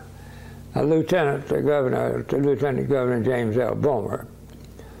a lieutenant governor to Lieutenant Governor James L. Bomer,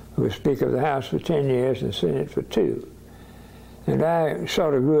 who was Speaker of the House for 10 years and Senate for 2. And I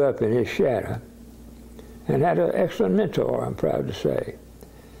sort of grew up in his shadow and had an excellent mentor, I'm proud to say.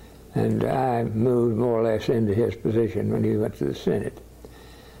 And I moved more or less into his position when he went to the Senate.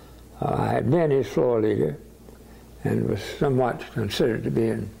 I had been his floor leader and was somewhat considered to be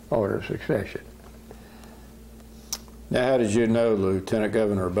in order of succession. Now, how did you know Lieutenant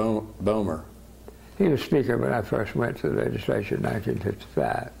Governor Bomer? He was Speaker when I first went to the legislature in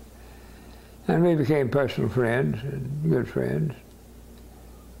 1955. And we became personal friends and good friends,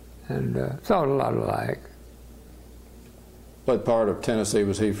 and thought a lot alike. What part of Tennessee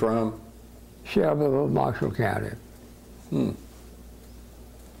was he from? Shelbyville, Marshall County.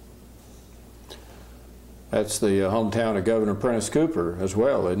 That's the hometown of Governor Prentice Cooper as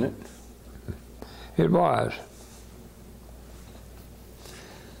well, isn't it? It was.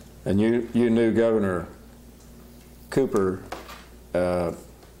 And you knew Governor Cooper. I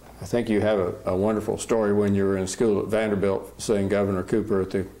think you have a wonderful story when you were in school at Vanderbilt seeing Governor Cooper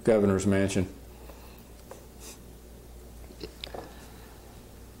at the governor's mansion.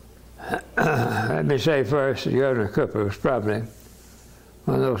 Let me say first that Governor Cooper was probably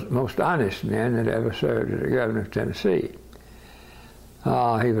one of those most honest men that ever served as the governor of Tennessee.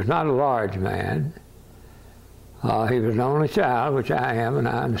 He was not a large man. He was an only child, which I am, and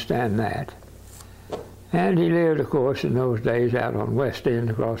I understand that. And he lived, of course, in those days out on West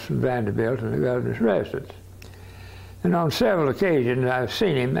End across from Vanderbilt and the governor's residence. And on several occasions I've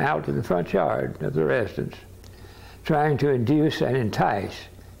seen him out in the front yard of the residence trying to induce and entice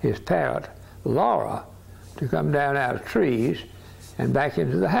his parrot, Laura, to come down out of trees and back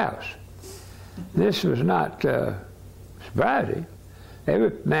into the house. This was not surprising.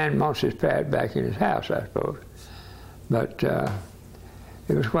 Every man wants his parrot back in his house, I suppose. But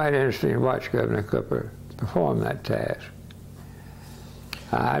it was quite interesting to watch Governor Cooper perform that task.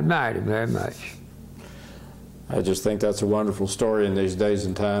 I admired him very much. I just think that's a wonderful story in these days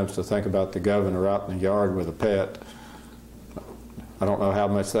and times, to think about the governor out in the yard with a pet. I don't know how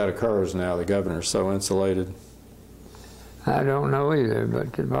much that occurs now. The governor's so insulated. I don't know either,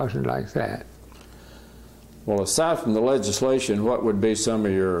 but it wasn't like that. Well, aside from the legislation, what would be some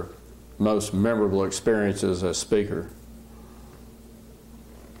of your most memorable experiences as Speaker?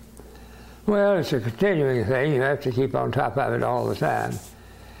 Well, it's a continuing thing. You have to keep on top of it all the time.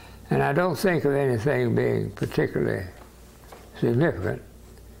 And I don't think of anything being particularly significant.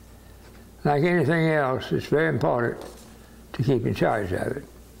 Like anything else, it's very important to keep in charge of it.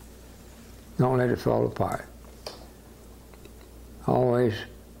 Don't let it fall apart. Always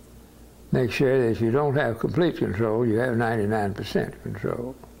make sure that you don't have complete control, you have 99%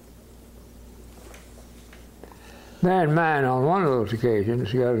 control. Bear in mind, on one of those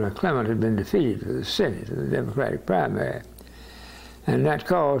occasions, Governor Clement had been defeated to the Senate in the Democratic primary, and that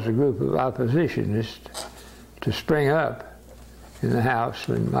caused a group of oppositionists to spring up in the House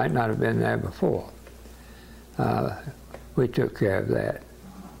when might not have been there before. We took care of that.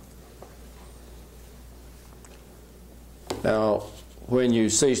 Now, when you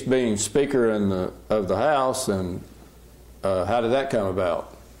ceased being Speaker of the House, and how did that come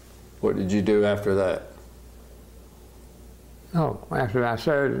about? What did you do after that? Oh, after I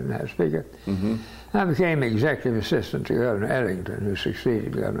served as Speaker, I became Executive Assistant to Governor Ellington, who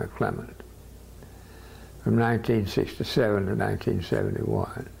succeeded Governor Clement from 1967 to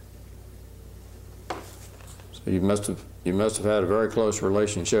 1971. So you must have had a very close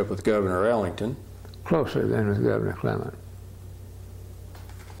relationship with Governor Ellington. Closer than with Governor Clement.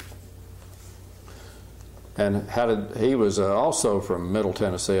 And how did he was also from Middle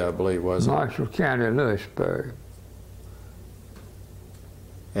Tennessee, I believe, wasn't he? Marshall County, Lewisburg.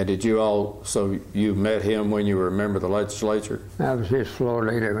 And did you all, so you met him when you were a member of the legislature? I was his floor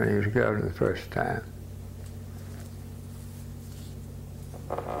leader when he was governor the first time.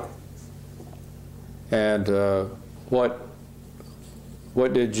 And what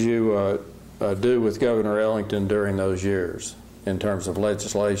did you do with Governor Ellington during those years in terms of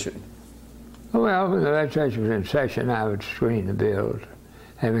legislation? Well, when the legislature was in session, I would screen the bills,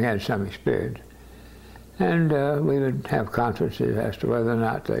 having had some experience. And we would have conferences as to whether or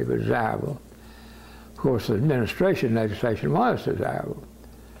not they were desirable. Of course, the administration legislation was desirable,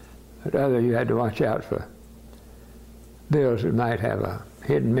 but you had to watch out for bills that might have a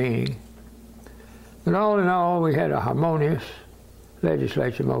hidden meaning. But all in all, we had a harmonious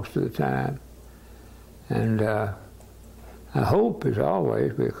legislature most of the time. And I hope, as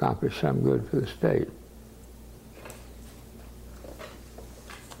always, we accomplish some good for the state.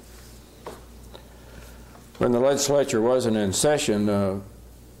 When the legislature wasn't in session,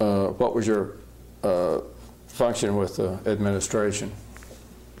 what was your function with the administration?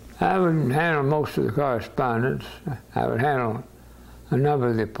 I would handle most of the correspondence. I would handle a number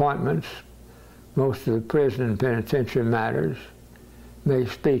of the appointments, most of the prison and penitentiary matters,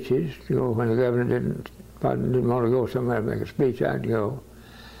 make speeches. You know, when the governor didn't want to go somewhere to make a speech, I'd go.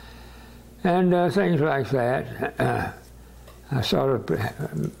 And things like that. I sort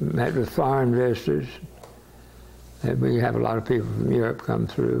of met with foreign visitors. We have a lot of people from Europe come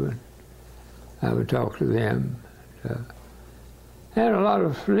through, and I would talk to them. I had a lot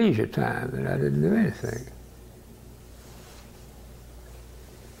of leisure time, and I didn't do anything.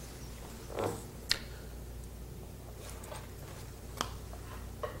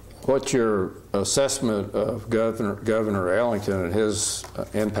 What's your assessment of Governor Ellington and his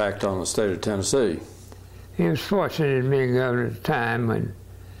impact on the state of Tennessee? He was fortunate in being governor at a time when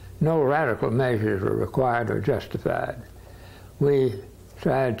no radical measures were required or justified. We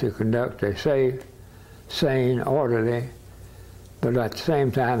tried to conduct a safe, sane, orderly, but at the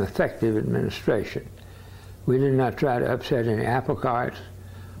same time effective administration. We did not try to upset any apple carts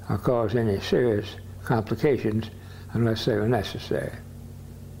or cause any serious complications unless they were necessary.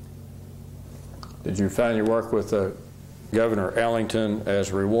 Did you find your work with Governor Ellington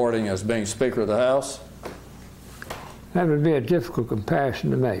as rewarding as being Speaker of the House? That would be a difficult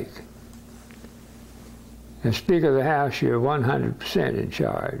comparison to make. As Speaker of the House, you're 100% in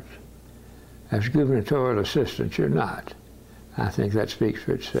charge. As gubernatorial assistant, you're not. I think that speaks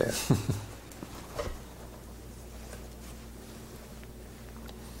for itself.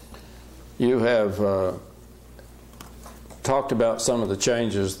 You have talked about some of the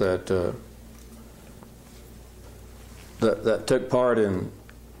changes that that took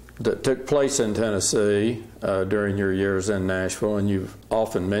place in Tennessee during your years in Nashville, and you've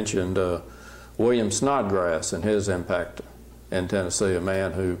often mentioned William Snodgrass and his impact in Tennessee, a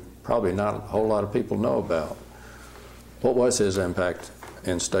man who probably not a whole lot of people know about. What was his impact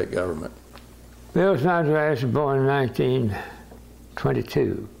in state government? Bill Snodgrass was born in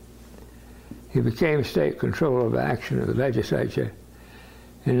 1922. He became state controller of action of the legislature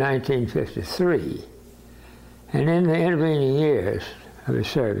in 1953. And in the intervening years of his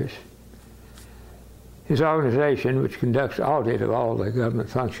service, his organization, which conducts audit of all the government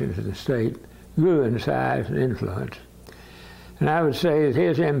functions in the state, grew in size and influence. And I would say that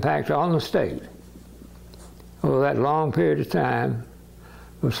his impact on the state over that long period of time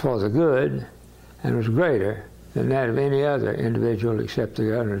was for the good and was greater than that of any other individual except the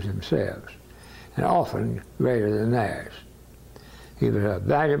governors themselves, and often greater than theirs. He was a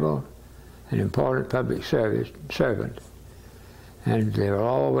valuable and important public servant, and there will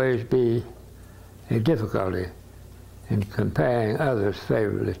always be a difficulty in comparing others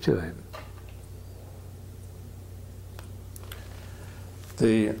favorably to him.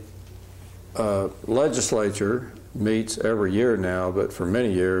 The legislature meets every year now, but for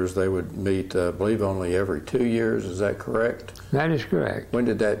many years they would meet, I believe, only every 2 years. Is that correct? That is correct. When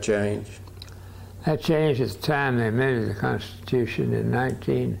did that change? That changed at the time they amended the Constitution in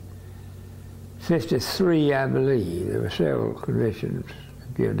 1953, I believe. There were several conventions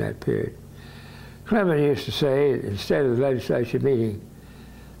during that period. Clement used to say, instead of the legislature meeting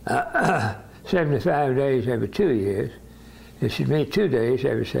 75 days every 2 years, it should meet 2 days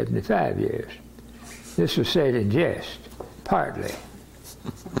every 75 years. This was said in jest, partly.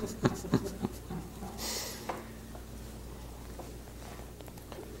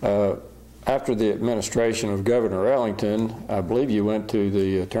 After the administration of Governor Ellington, I believe you went to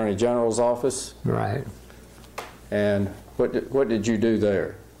the Attorney General's office. Right. And what did you do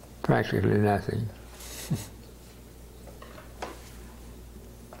there? Practically nothing.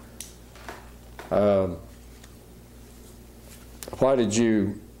 Why did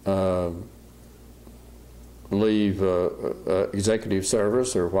you leave executive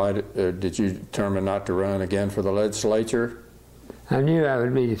service, or why did you determine not to run again for the legislature? I knew I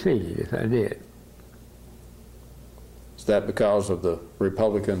would be defeated if I did. Is that because of the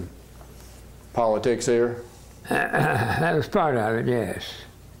Republican politics here? That was part of it, yes.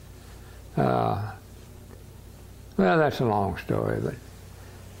 Well, that's a long story, but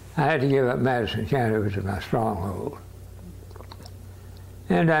I had to give up Madison County, which was my stronghold.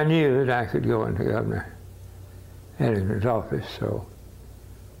 And I knew that I could go into Governor Ellington's office, so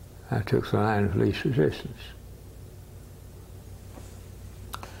I took the line of least resistance.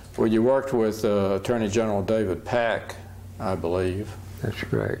 Well, you worked with Attorney General David Pack, I believe. That's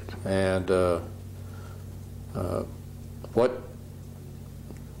correct. And what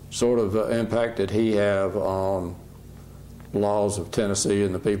sort of impact did he have on laws of Tennessee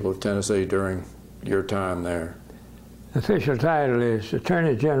and the people of Tennessee during your time there? The official title is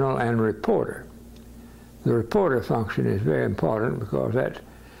Attorney General and Reporter. The reporter function is very important because that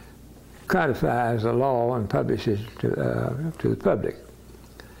codifies the law and publishes it to the public.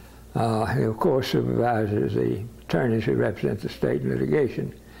 He, of course, supervises the attorneys who represent the state in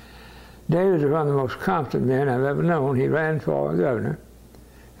litigation. David was one of the most competent men I've ever known. He ran for governor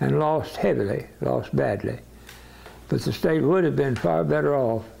and lost heavily, lost badly. But the state would have been far better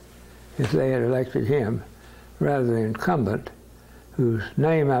off if they had elected him rather than the incumbent, whose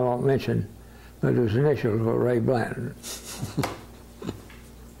name I won't mention, but whose initials were Ray Blanton.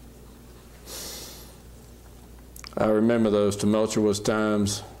 I remember those tumultuous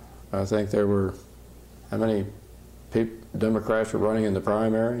times. I think there were, how many Democrats were running in the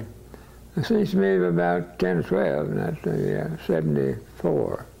primary? It seems to me about 10 or 12, and that's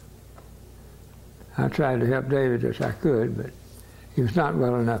 74. I tried to help David as I could, but he was not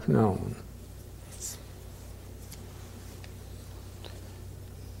well enough known.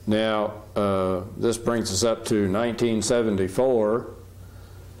 Now, this brings us up to 1974.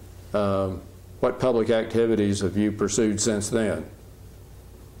 What public activities have you pursued since then?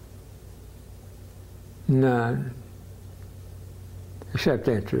 None, except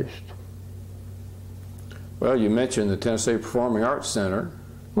interest. Well, you mentioned the Tennessee Performing Arts Center.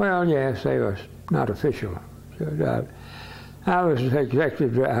 Well, yes, they were not official. I was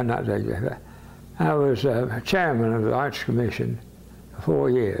executive, not executive, I was chairman of the Arts Commission for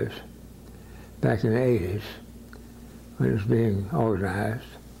 4 years, back in the 80s, when it was being organized.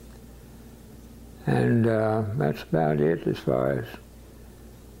 And that's about it as far as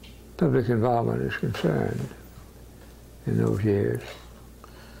public involvement is concerned in those years.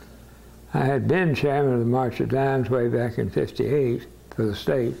 I had been chairman of the March of Dimes way back in '58 for the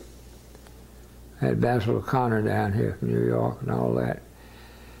state. I had Basil O'Connor down here from New York and all that.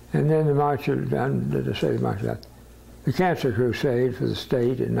 And then the March of Dimes, the Cancer Crusade for the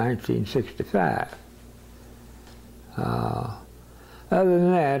state in 1965. Other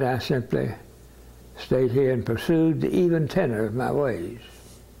than that, I simply stayed here and pursued the even tenor of my ways.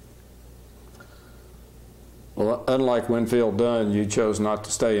 Well, unlike Winfield Dunn, you chose not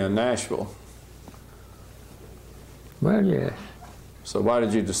to stay in Nashville. Well, yes. So why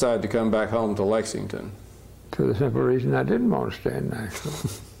did you decide to come back home to Lexington? For the simple reason I didn't want to stay in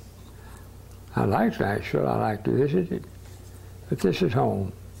Nashville. I liked Nashville, I liked to visit it, but this is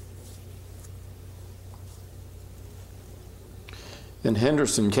home. In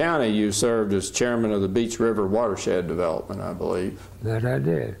Henderson County, you served as chairman of the Beach River Watershed Development, I believe. That I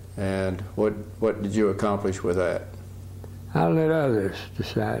did. And what did you accomplish with that? I'll let others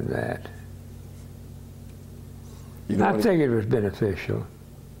decide that. I think it was beneficial.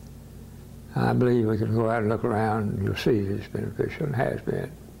 I believe we can go out and look around and you'll see it's beneficial and has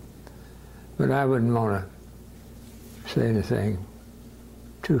been. But I wouldn't want to say anything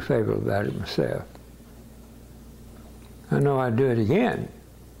too favorable about it myself. I know I'd do it again.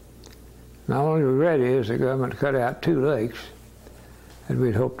 My only regret is the government cut out 2 lakes that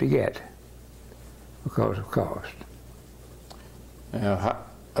we'd hoped to get because of cost. Now,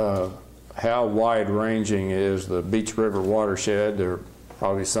 how wide-ranging is the Beach River watershed? There are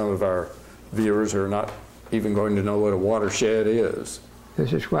probably some of our viewers who are not even going to know what a watershed is.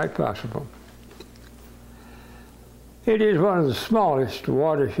 This is quite possible. It is one of the smallest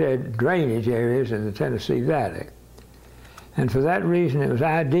watershed drainage areas in the Tennessee Valley. And for that reason, it was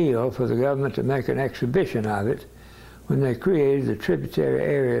ideal for the government to make an exhibition of it when they created the tributary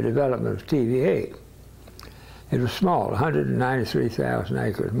area development of TVA. It was small, 193,000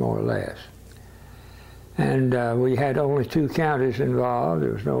 acres, more or less. And we had only 2 counties involved.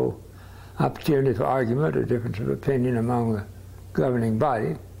 There was no opportunity for argument or difference of opinion among the governing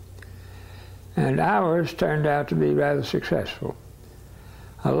body. And ours turned out to be rather successful.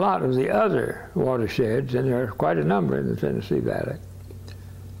 A lot of the other watersheds, and there are quite a number in the Tennessee Valley,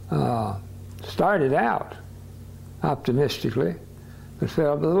 started out optimistically, but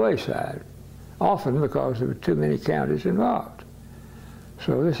fell to the wayside, often because there were too many counties involved.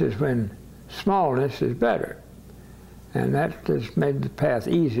 So this is when smallness is better, and that has made the path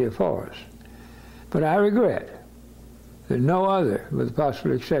easier for us. But I regret that no other, with the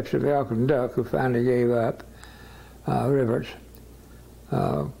possible exception of Elk and Duck, who finally gave up rivers,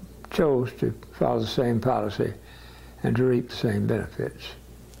 chose to follow the same policy and to reap the same benefits.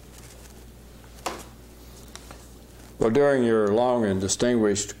 Well, during your long and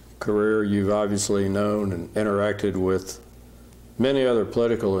distinguished career, you've obviously known and interacted with many other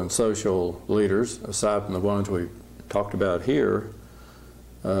political and social leaders, aside from the ones we talked about here.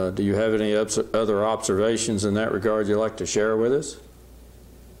 Do you have any other observations in that regard you'd like to share with us?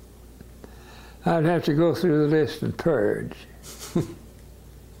 I'd have to go through the list and purge.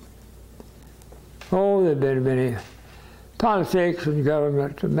 Oh, there have been many. Politics and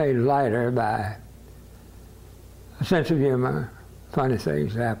government are made lighter by a sense of humor. Funny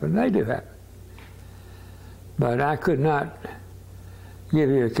things happen. They do happen. But I could not give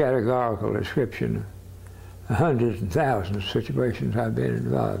you a categorical description of the hundreds and thousands of situations I've been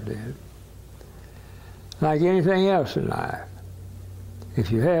involved in. Like anything else in life,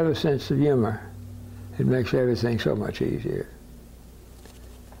 if you have a sense of humor, it makes everything so much easier.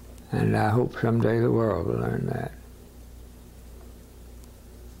 And I hope someday the world will learn that.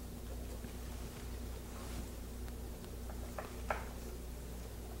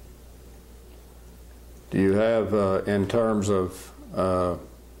 Do you have, in terms of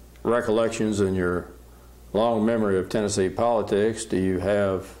recollections in your long memory of Tennessee politics, do you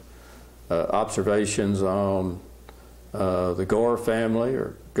have observations on the Gore family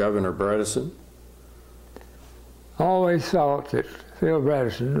or Governor Bredesen? Always thought that Phil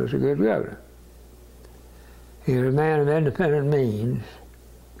Bredesen was a good governor. He was a man of independent means.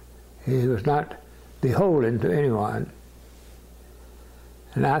 He was not beholden to anyone.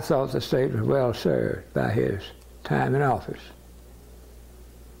 And I thought the state was well served by his time in office.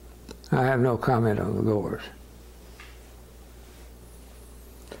 I have no comment on the Gores.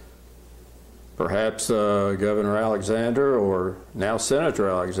 Perhaps Governor Alexander, or now Senator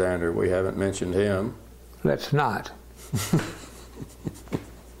Alexander. We haven't mentioned him. Let's not.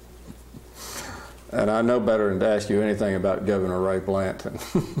 And I know better than to ask you anything about Governor Ray Blanton.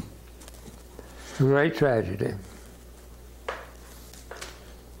 A great tragedy.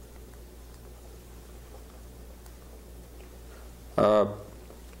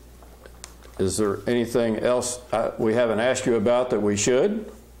 Is there anything else we haven't asked you about that we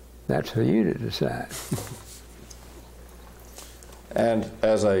should? That's for you to decide. And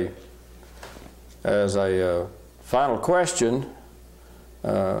as a final question,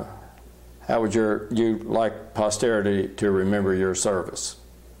 how would you like posterity to remember your service?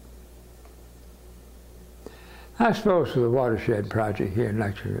 I suppose for the watershed project here in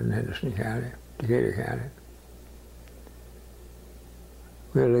Lexington, Henderson County, Decatur County.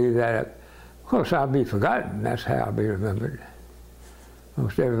 We'll leave that up. Of course, I'll be forgotten. That's how I'll be remembered.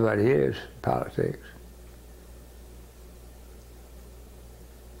 Most everybody is in politics.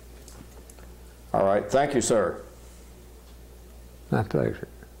 All right. Thank you, sir. My pleasure.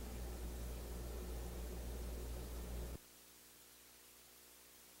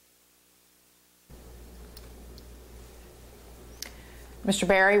 Mr.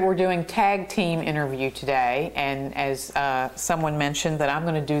 Barri, we're doing tag team interview today, and as someone mentioned that I'm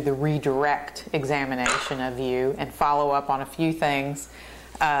going to do the redirect examination of you and follow up on a few things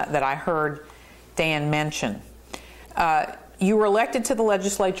that I heard Dan mention. You were elected to the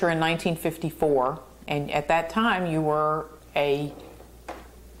legislature in 1954, and at that time you were a,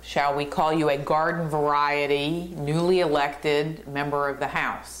 shall we call you a garden variety, newly elected member of the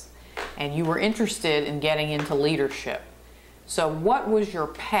House, and you were interested in getting into leadership. So what was your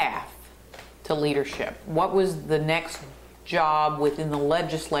path to leadership? What was the next job within the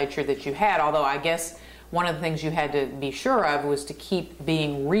legislature that you had? Although I guess one of the things you had to be sure of was to keep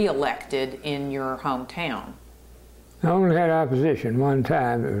being reelected in your hometown. I only had opposition one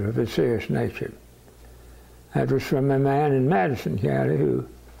time of a serious nature. That was from a man in Madison County who,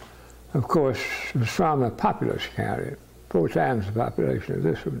 of course, was from a populous county, 4 times the population of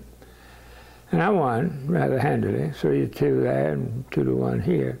this one. And I won rather handily, 3-2 there and 2-1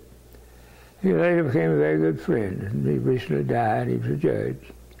 here. He later became a very good friend, and he recently died. He was a judge,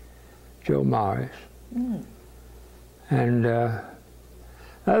 Joe Morris. And other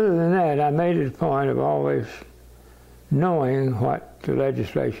than that, I made it a point of always knowing what the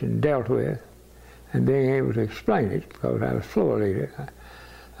legislation dealt with and being able to explain it, because I was floor leader.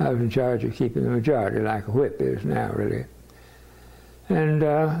 I was in charge of keeping the majority, like a whip is now, really. And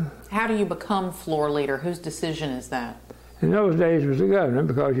how do you become floor leader? Whose decision is that? In those days it was the governor,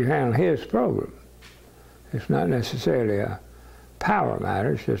 because you handle his program. It's not necessarily a power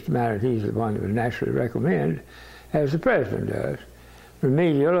matter, it's just a matter that he's the one that would naturally recommend, as the president does,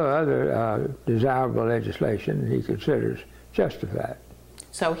 remedial or other desirable legislation he considers justified.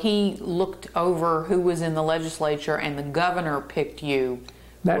 So he looked over who was in the legislature and the governor picked you?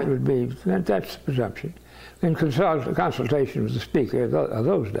 That's the presumption. In consultation with the speaker of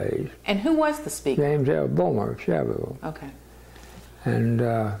those days. And who was the speaker? James L. Bomer of Shelbyville. Okay. And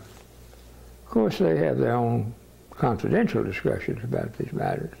of course they have their own confidential discussions about these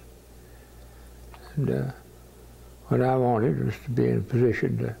matters. And what I wanted was to be in a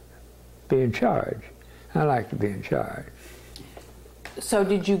position to be in charge. I like to be in charge. So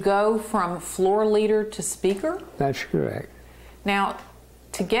did you go from floor leader to speaker? That's correct. Now,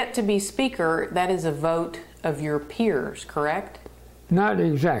 to get to be speaker, that is a vote of your peers, correct? Not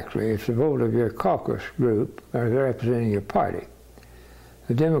exactly. It's a vote of your caucus group, or representing your party.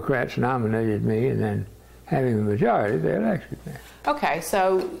 The Democrats nominated me, and then having the majority, they elected me. Okay,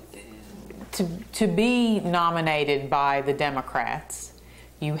 so to be nominated by the Democrats,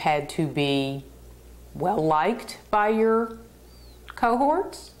 you had to be well-liked by your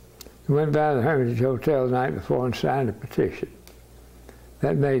cohorts? We went by the Hermitage Hotel the night before and signed a petition.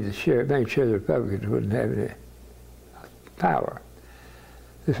 That made sure the Republicans wouldn't have any power.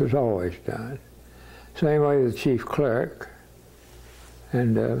 This was always done. Same way with the chief clerk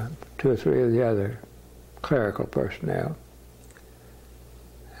and 2 or 3 of the other clerical personnel.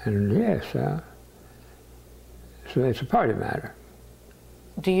 And yes, so it's a party matter.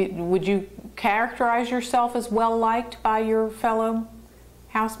 Would you characterize yourself as well liked by your fellow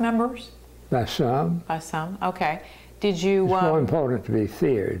House members? By some. By some, okay. Did you? It's more important to be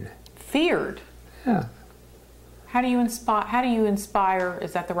feared. Feared? Yeah. How do you inspire?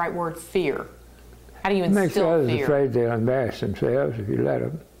 Is that the right word? Fear. How do you instill makes others fear? afraid they'll embarrass themselves if you let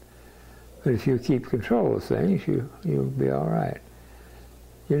them. But if you keep control of things, you'll be all right.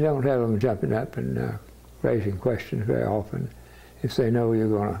 You don't have them jumping up and raising questions very often if they know you're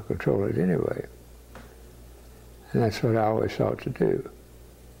going to control it anyway. And that's what I always sought to do.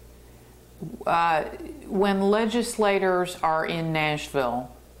 When legislators are in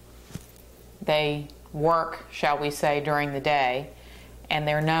Nashville, they work, shall we say, during the day, and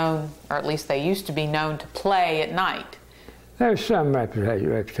they're known, or at least they used to be known, to play at night. There's some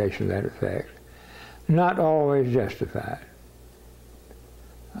reputation to that effect. Not always justified.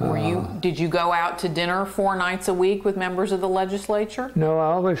 Did you go out to dinner 4 nights a week with members of the legislature? No,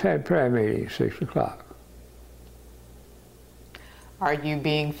 I always had prayer meetings, 6 o'clock. Are you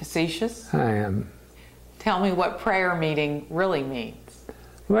being facetious? I am. Tell me what prayer meeting really means.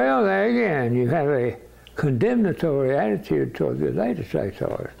 Well, there again, you have a condemnatory attitude toward the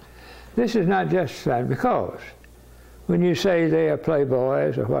legislators. This is not justified because when you say they are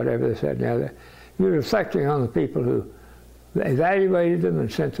playboys or whatever this, that, and the other, you're reflecting on the people who evaluated them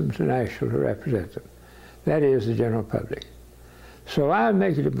and sent them to Nashville to represent them. That is the general public. So I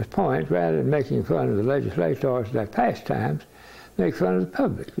make it a point, rather than making fun of the legislators and their pastimes, make fun of the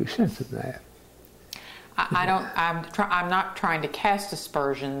public who sent them there. I'm not trying to cast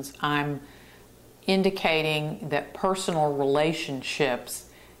aspersions. I'm indicating that personal relationships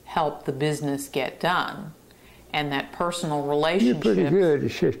help the business get done. and that personal You're relationships pretty good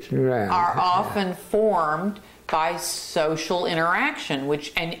at shifting around. are often formed by social interaction,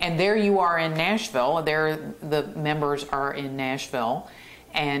 which and there you are in Nashville. There the members are in Nashville,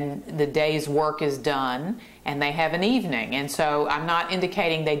 and the day's work is done, and they have an evening. And so I'm not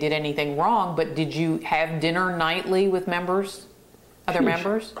indicating they did anything wrong, but did you have dinner nightly with members, other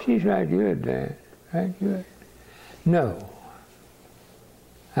members? She's right good, Dan. Right good. No.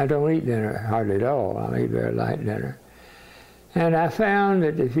 I don't eat dinner hardly at all. I eat very light dinner. And I found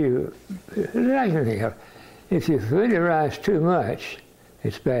that if you familiarize too much,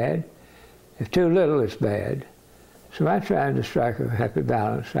 it's bad. If too little, it's bad. So I tried to strike a happy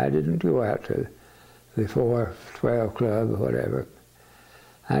balance. I didn't go out to the 4-12 club or whatever.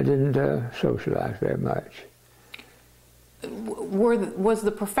 I didn't socialize very much. Was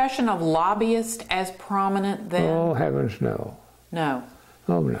the profession of lobbyist as prominent then? Oh, heavens, no. No.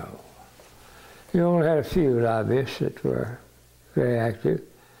 Oh, no. You only had a few lobbyists that were very active.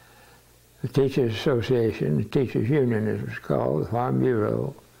 The Teachers Association, the Teachers Union as it was called, the Farm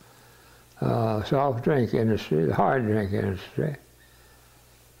Bureau, soft drink industry, the hard drink industry,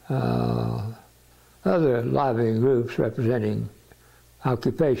 other lobbying groups representing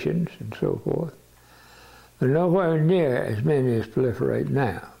occupations and so forth, but nowhere near as many as proliferate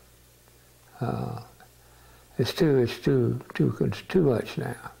now. It's too much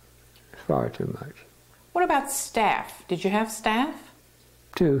now. It's far too much. What about staff? Did you have staff?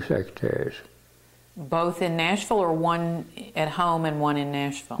 2 secretaries. Both in Nashville, or one at home and one in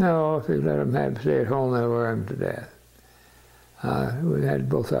Nashville? No, if they let them have stay at home, they'll wear them to death. We had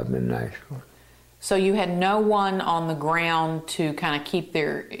both of them in Nashville. So you had no one on the ground to kind of keep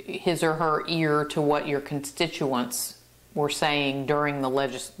his or her ear to what your constituents were saying during the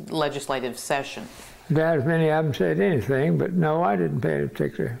legislative session? I doubt if many of them said anything, but no, I didn't pay a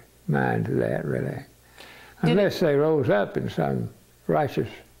particular mind to that, really. Unless they rose up in some righteous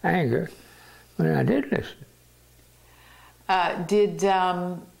anger, when I did listen.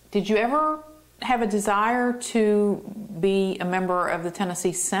 Did you ever have a desire to be a member of the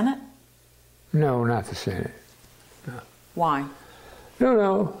Tennessee Senate? No, not the Senate. No. Why?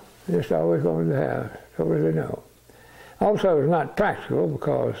 No. Just always wanted the House. Totally no. Also, it was not practical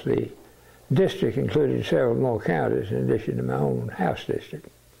because the district included several more counties in addition to my own House district.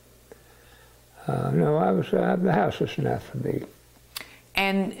 No, the House was enough for me.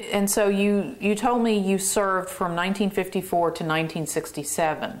 And so you told me you served from 1954 to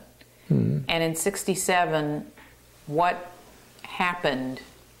 1967. Mm-hmm. And in 67, what happened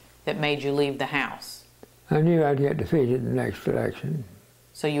that made you leave the House? I knew I'd get defeated in the next election.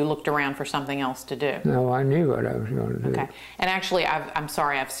 So you looked around for something else to do? No, I knew what I was going to do. Okay. And actually, I'm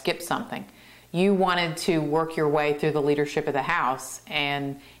sorry, I've skipped something. You wanted to work your way through the leadership of the House,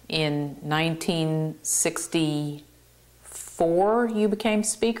 and in 1964, you became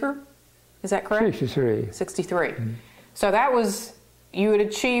Speaker? Is that correct? 63. 63. Mm-hmm. So that was, you had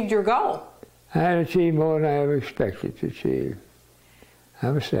achieved your goal. I had achieved more than I ever expected to achieve.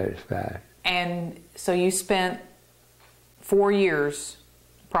 I was satisfied. And so you spent 4 years,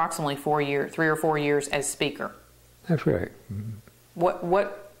 approximately 4 years, 3 or 4 years as Speaker. That's right. Mm-hmm.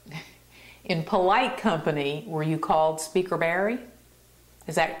 What, in polite company, were you called Speaker Barri?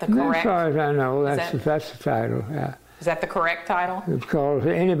 Is that the correct? As far as I know, that's the title. Yeah. Is that the correct title? It was called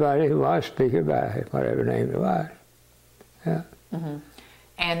to anybody who was Speaker by whatever name it was. Yeah. Mm-hmm.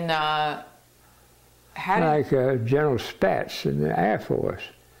 And how did... Like General Spatz in the Air Force.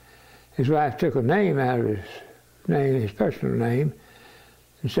 His wife took a name out of his personal name.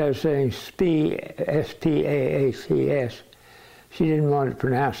 Instead of saying S-P-A-A-C-S, she didn't want it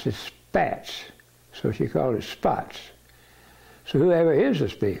pronounced as Spatz, so she called it Spots. So whoever is the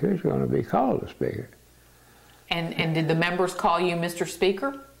Speaker is going to be called the Speaker. And did the members call you Mr.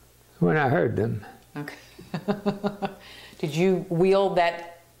 Speaker? When I heard them. Okay. Did you wield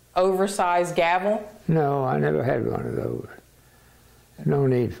that oversized gavel? No, I never had one of those. No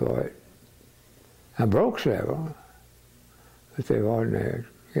need for it. I broke several, but they were ordinary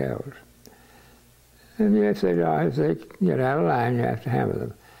gavels. And if they get out of line, you have to hammer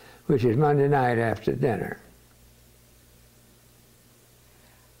them, which is Monday night after dinner.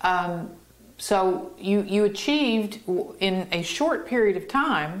 So you achieved in a short period of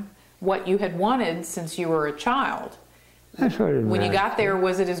time what you had wanted since you were a child. That's what it When you got there,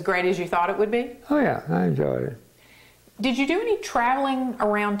 was it as great as you thought it would be? Oh yeah, I enjoyed it. Did you do any traveling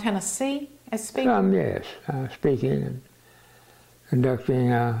around Tennessee as Speaker? Yes, speaking and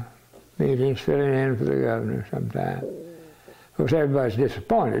conducting meetings, filling in for the governor sometimes. Of course, everybody's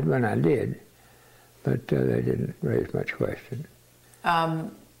disappointed when I did, but they didn't raise much question.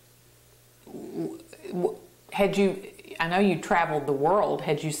 I know you traveled the world.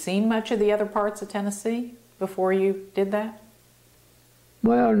 Had you seen much of the other parts of Tennessee before you did that?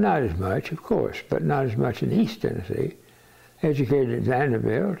 Well, not as much, of course, but not as much in East Tennessee. Educated in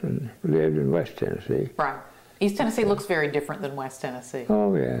Vanderbilt and lived in West Tennessee. Right. East Tennessee looks very different than West Tennessee.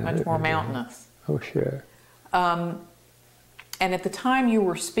 Oh, yeah. Much more mountainous. Oh, sure. And at the time you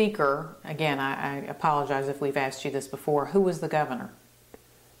were Speaker, again, I apologize if we've asked you this before, who was the governor?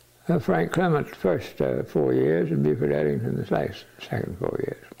 Frank Clement the first 4 years and Buford Eddington the second 4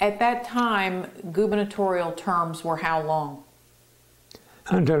 years. At that time, gubernatorial terms were how long?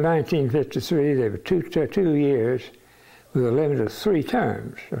 Until 1953, they were 2 years with a limit of 3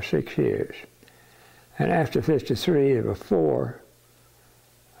 terms, or 6 years. And after 53, there were 4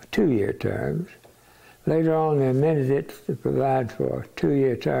 2-year terms. Later on, they amended it to provide for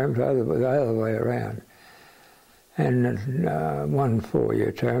 2-year terms, the other way around, and 1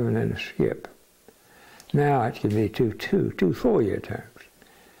 4-year term, and then a skip. Now it can be 2 4-year terms.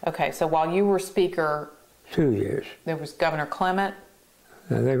 Okay, so while you were Speaker, 2 years. There was Governor Clement.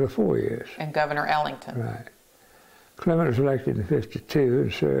 They were 4 years. And Governor Ellington. Right. Clement was elected in 52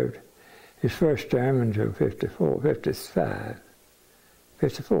 and served his first term until 54.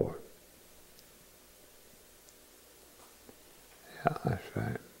 Yeah, that's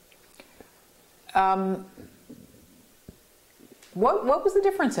right. What was the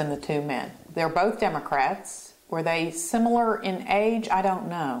difference in the two men? They're both Democrats. Were they similar in age? I don't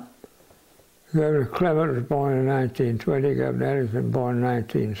know. Governor Clement was born in 1920, Governor Ellington born in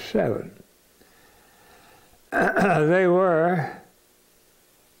 1907. They were,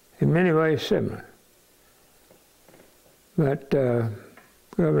 in many ways, similar. But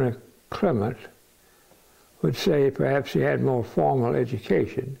Governor Clement would say perhaps he had more formal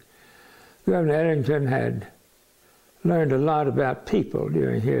education. Governor Ellington had learned a lot about people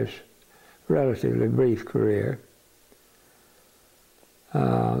during his relatively brief career.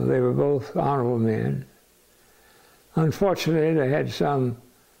 They were both honorable men. Unfortunately, they had some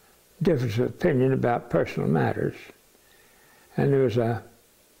difference of opinion about personal matters, and there was a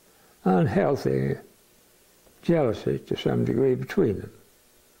unhealthy jealousy to some degree between them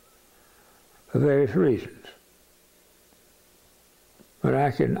for various reasons. But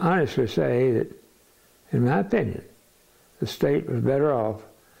I can honestly say that, in my opinion, the state was better off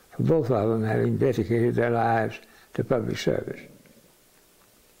for both of them having dedicated their lives to public service.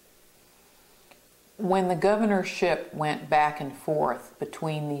 When the governorship went back and forth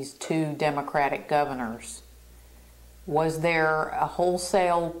between these two Democratic governors, was there a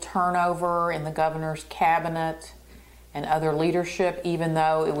wholesale turnover in the governor's cabinet and other leadership, even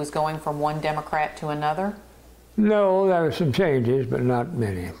though it was going from one Democrat to another? No, there were some changes, but not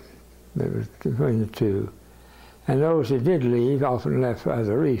many. There was between the two. And those who did leave often left for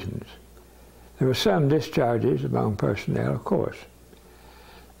other reasons. There were some discharges among personnel, of course.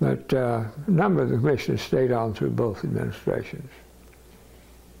 But a number of the commissioners stayed on through both administrations.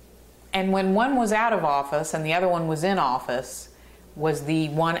 And when one was out of office and the other one was in office, was the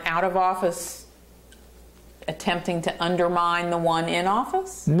one out of office attempting to undermine the one in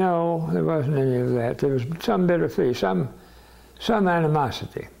office? No, there wasn't any of that. There was some bitter feeling, some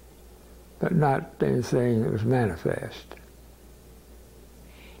animosity, but not anything that was manifest.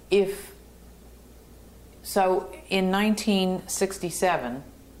 So in 1967,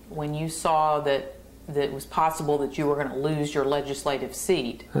 when you saw that it was possible that you were going to lose your legislative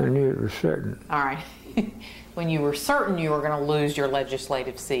seat. I knew it was certain. All right. When you were certain you were going to lose your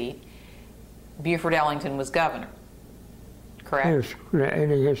legislative seat, Buford Ellington was governor, correct? He was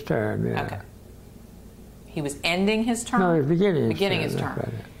ending his term, yeah. Okay. He was ending his term? No, he was beginning his term.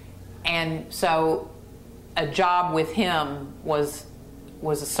 Right. And so a job with him was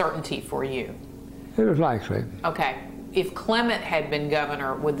a certainty for you? It was likely. Okay. If Clement had been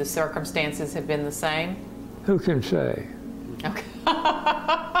governor, would the circumstances have been the same? Who can say? Okay.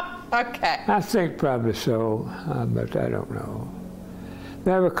 Okay. I think probably so, but I don't know.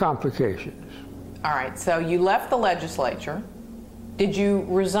 There were complications. All right. So you left the legislature. Did you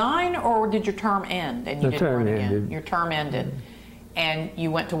resign or did your term end? And you The term ended. Your term ended. Mm-hmm. And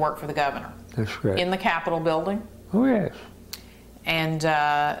you went to work for the governor. That's correct. In the Capitol building? Oh, yes. And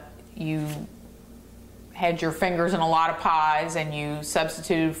you had your fingers in a lot of pies and you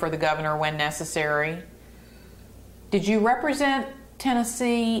substituted for the governor when necessary. Did you represent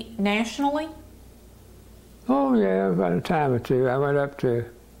Tennessee nationally? Oh, yeah, about a time or two. I went up to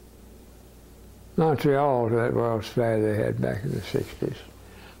Montreal to that World's Fair they had back in the 60s.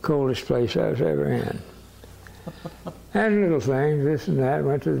 Coldest place I was ever in. And little things, this and that.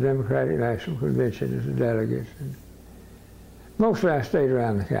 Went to the Democratic National Convention as a delegate. And mostly I stayed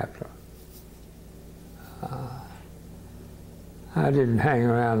around the Capitol. I didn't hang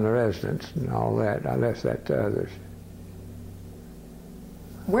around the residence and all that. I left that to others.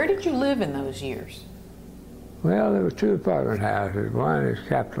 Where did you live in those years? Well, there were two apartment houses. One is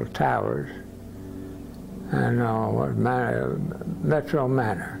Capitol Towers, and Metro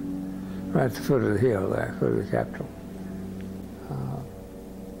Manor, right at the foot of the hill there, foot of the Capitol.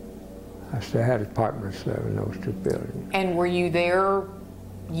 I still had apartments there in those two buildings. And were you there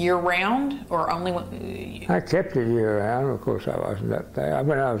year-round, or only when? I kept it year-round. Of course, I wasn't up there.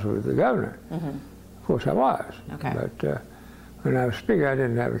 When I was with the governor, of course I was. Okay. But when I was speaker, I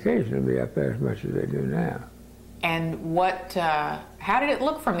didn't have occasion to be up there as much as they do now. And what? How did it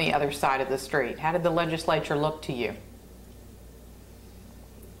look from the other side of the street? How did the legislature look to you?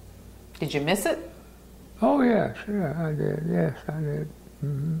 Did you miss it? Oh yes, yeah, I did. Yes, I did.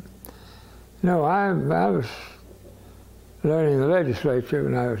 No, I was learning the legislature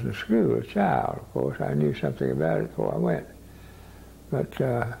when I was in school, a child. Of course, I knew something about it before I went. But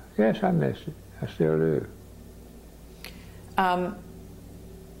yes, I missed it. I still do.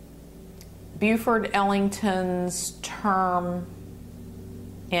 Buford Ellington's term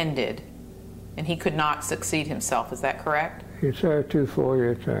ended, and he could not succeed himself. Is that correct? He served 2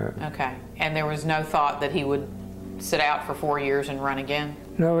 4-year terms. Okay. And there was no thought that he would sit out for 4 years and run again?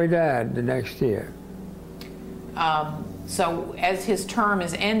 No, he died the next year. So as his term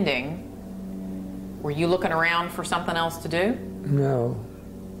is ending, were you looking around for something else to do? No.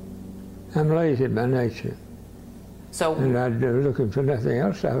 I'm lazy by nature. So, and I was looking for nothing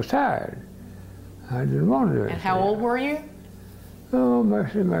else. I was tired. I didn't want to do it. And how old were you? Oh,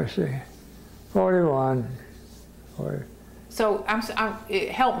 mercy, mercy. 41. 40. So,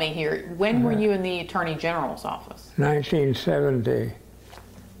 help me here. When were you in the Attorney General's office? 1971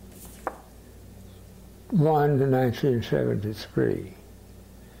 to 1973.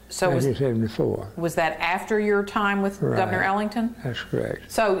 So 1974. Was that after your time with Governor Ellington? That's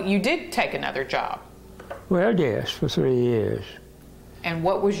correct. So you did take another job? Well, yes, for 3 years. And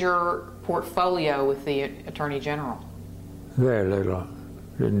what was your portfolio with the Attorney General? Very little.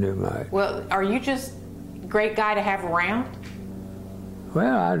 Didn't do much. Well, are you just a great guy to have around?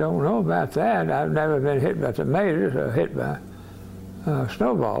 Well, I don't know about that. I've never been hit by tomatoes or hit by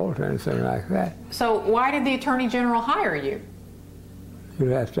snowballs or anything like that. So why did the Attorney General hire you?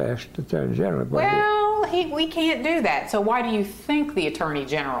 You'd have to ask the Attorney General. Well, we can't do that. So why do you think the Attorney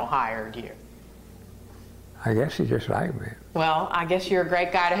General hired you? I guess he just liked me. Well, I guess you're a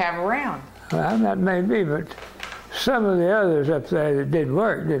great guy to have around. Well, that may be, but some of the others up there that did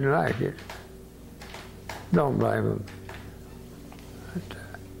work didn't like it. Don't blame them. But,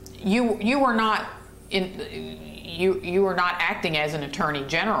 you were not you were not acting as an Attorney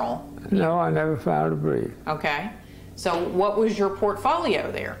General. No, I never filed a brief. Okay. So what was your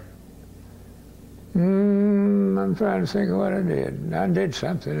portfolio there? I'm trying to think of what I did. I did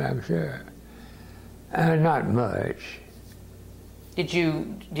something, I'm sure. Not much. Did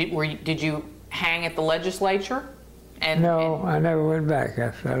you hang at the legislature? No, I never went back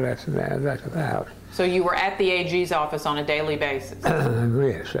after I left the house. So you were at the AG's office on a daily basis?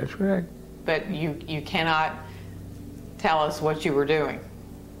 Yes, that's correct. But you cannot tell us what you were doing?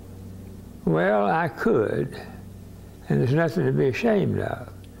 Well, I could, and there's nothing to be ashamed of.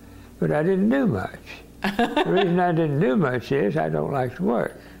 But I didn't do much. The reason I didn't do much is I don't like to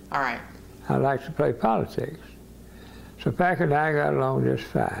work. All right. I like to play politics. So Packer and I got along just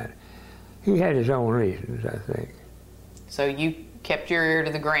fine. He had his own reasons, I think. So you kept your ear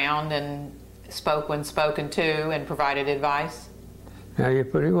to the ground and spoke when spoken to and provided advice? Now you're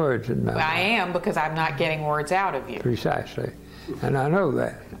putting words in my mouth. I am, because I'm not getting words out of you. Precisely. And I know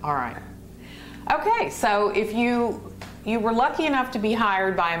that. All right. Okay, so if you were lucky enough to be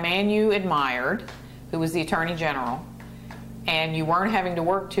hired by a man you admired, who was the Attorney General, and you weren't having to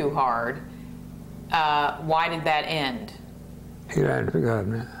work too hard, why did that end? He ran for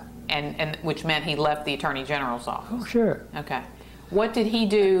governor. And which meant he left the Attorney General's office? Oh, sure. Okay. What did he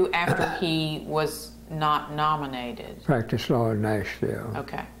do after he was not nominated? Practiced law in Nashville.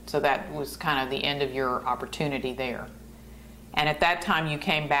 Okay. So that was kind of the end of your opportunity there. And at that time you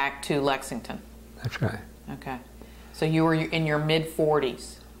came back to Lexington? That's right. Okay. So you were in your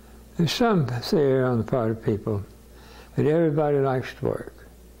mid-40s? There's some theory on the part of people that everybody likes to work.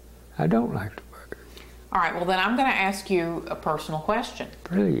 I don't like to work. All right, well then I'm going to ask you a personal question.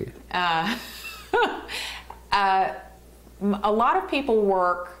 Please. A lot of people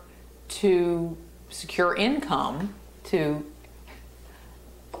work to secure income to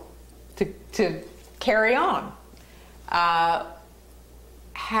carry on.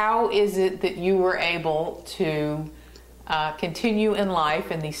 How is it that you were able to continue in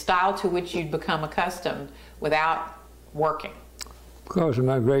life in the style to which you'd become accustomed without working? Because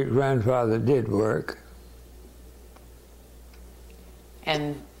my great-grandfather did work.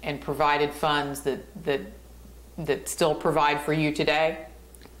 And provided funds that still provide for you today?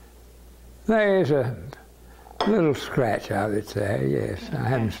 There is a little scratch of it there, yes. Okay. I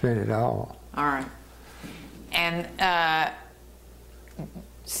haven't spent it all. All right. And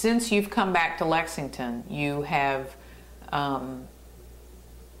since you've come back to Lexington, you have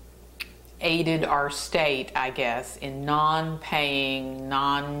aided our state, I guess, in non-paying,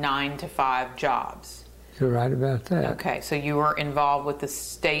 non-9-to-5 jobs. You're right about that. Okay, so you were involved with the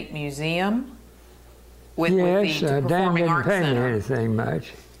State Museum? With yes, the Dan Performing didn't Arts pay me Center. anything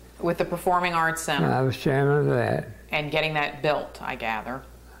much. With the Performing Arts Center. I was chairman of that. And getting that built, I gather.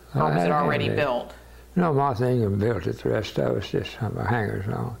 Or was it already built? No, Martha Ingham built it. The rest of us just have our hangers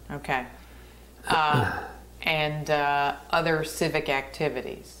on. Okay. And other civic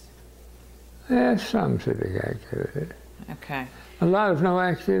activities? Yes, some civic activity. Okay. A lot of no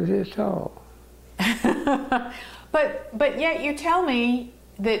activity at all. But yet you tell me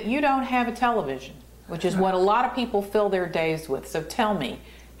that you don't have a television, which is what a lot of people fill their days with. So tell me,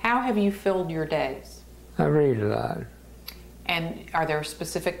 how have you filled your days? I read a lot. And are there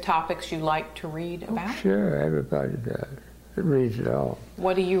specific topics you like to read about? Oh, sure, everybody does. It reads it all.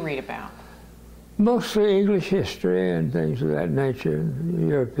 What do you read about? Mostly English history and things of that nature,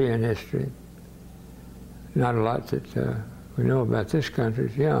 European history. Not a lot that we know about this country.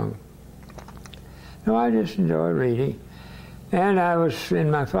 It's young. No, I just enjoy reading. And I was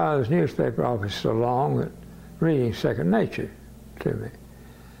in my father's newspaper office so long that reading's second nature to me.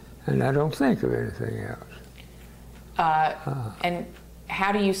 And I don't think of anything else. And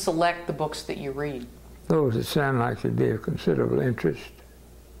how do you select the books that you read? Those that sound like they'd be of considerable interest.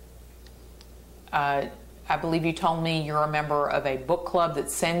 I believe you told me you're a member of a book club that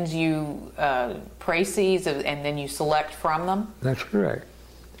sends you précis and then you select from them? That's correct.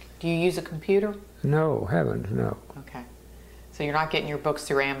 Do you use a computer? No, heavens, no. Okay. So you're not getting your books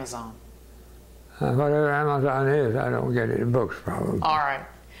through Amazon? Whatever Amazon is, I don't get it in books, probably. All right.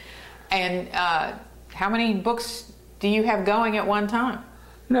 And how many books do you have going at one time?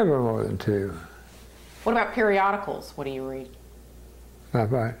 Never more than 2. What about periodicals? What do you read?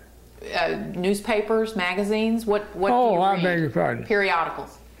 What? Newspapers, magazines? What do you read? Oh, I beg your pardon.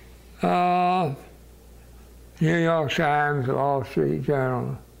 Periodicals. New York Times, Wall Street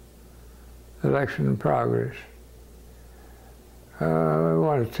Journal, Election in Progress. 1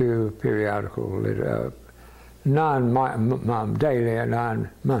 or 2 periodicals, non-daily or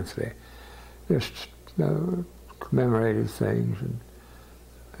non-monthly. Just commemorative things and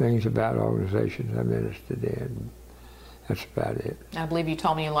things about organizations I'm interested in. That's about it. I believe you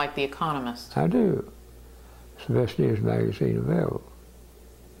told me you like The Economist. I do. It's the best news magazine available.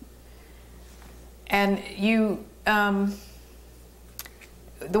 And you, the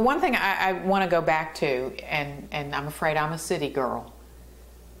one thing I want to go back to, and I'm afraid I'm a city girl,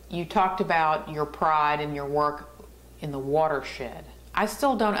 you talked about your pride and your work in the watershed. I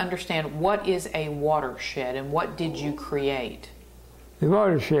still don't understand, what is a watershed and what did you create? The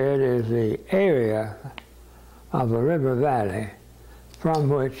watershed is the area of a river valley from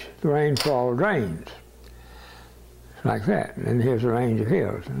which the rainfall drains. It's like that. And here's a range of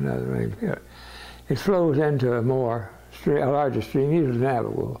hills, another range of hills. It flows into a larger stream, usually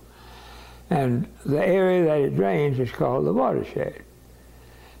navigable. And the area that it drains is called the watershed.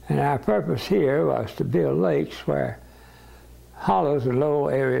 And our purpose here was to build lakes where hollows and low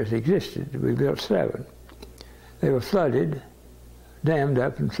areas existed. We built 7. They were flooded, dammed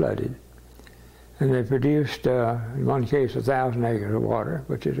up and flooded. And they produced, in one case, 1,000 acres of water,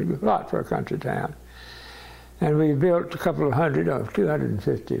 which is a lot for a country town. And we built a couple of hundred of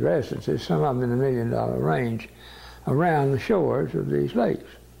 250 residences, some of them in the $1 million range, around the shores of these lakes.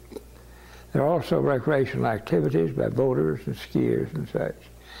 There are also recreational activities by boaters and skiers and such.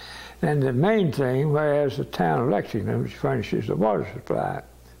 And the main thing, whereas the town of Lexington, which furnishes the water supply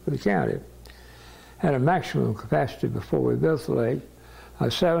for the county, had a maximum capacity before we built the lake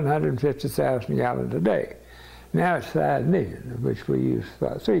of 750,000 gallons a day. Now it's 5 million, of which we use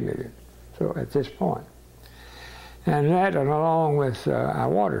about 3 million, so at this point. And that, and along with our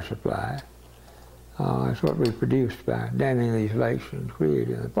water supply, is what we produced by damming these lakes and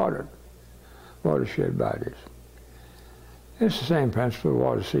creating the watershed bodies. It's the same principle of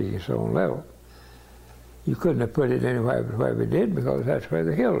water seeking its own level. You couldn't have put it anywhere but where we did, because that's where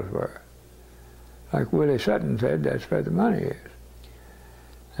the hills were. Like Willie Sutton said, that's where the money is.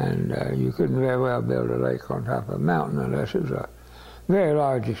 And you couldn't very well build a lake on top of a mountain unless it was a very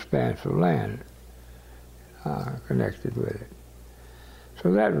large expanse of land. connected with it.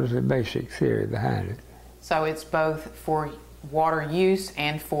 So that was the basic theory behind it. So it's both for water use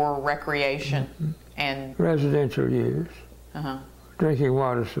and for recreation and residential use, drinking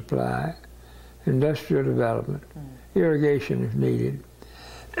water supply, industrial development, irrigation if needed,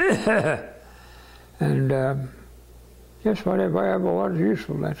 and just whatever water is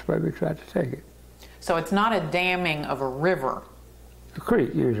useful, that's why we try to take it. So it's not a damming of a river. A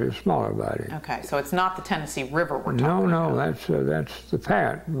creek, usually a smaller body. Okay, so it's not the Tennessee River we're talking about. No, that's the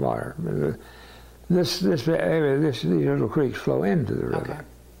parent water. This area, these little creeks flow into the river. Okay.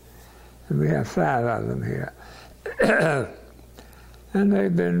 And we have 5 of them here. And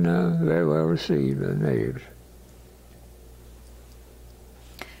they've been very well received by the natives.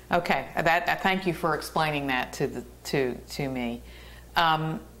 Okay, thank you for explaining that to me.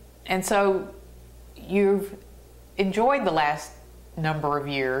 And so you've enjoyed the last number of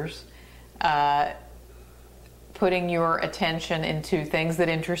years putting your attention into things that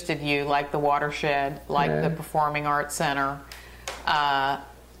interested you, like the watershed, like the Performing Arts Center,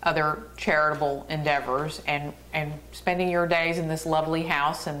 other charitable endeavors, and spending your days in this lovely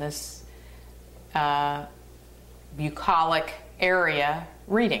house in this bucolic area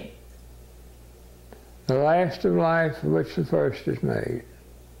reading. The last of life of which the first is made.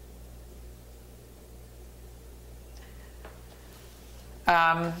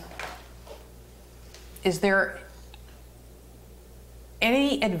 Is there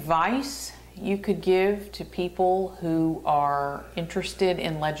any advice you could give to people who are interested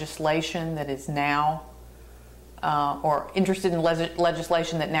in legislation that is now, or interested in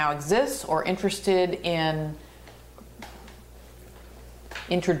legislation that now exists, or interested in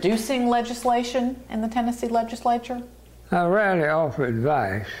introducing legislation in the Tennessee legislature? I rarely offer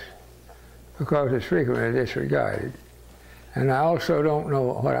advice because it's frequently disregarded. And I also don't know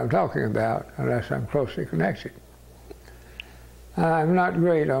what I'm talking about unless I'm closely connected. I'm not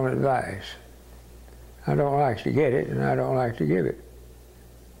great on advice. I don't like to get it, and I don't like to give it.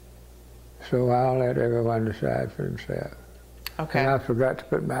 So I'll let everyone decide for themselves. Okay. And I forgot to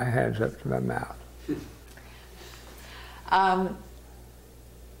put my hands up to my mouth.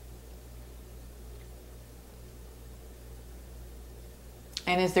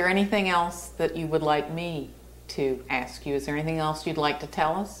 And is there anything else that you would like me to ask you? Is there anything else you'd like to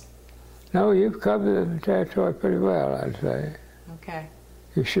tell us? No, you've covered the territory pretty well, I'd say. Okay.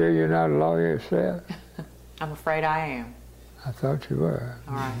 You sure you're not a lawyer yourself? I'm afraid I am. I thought you were.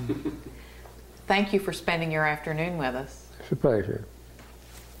 All right. Thank you for spending your afternoon with us. It's a pleasure.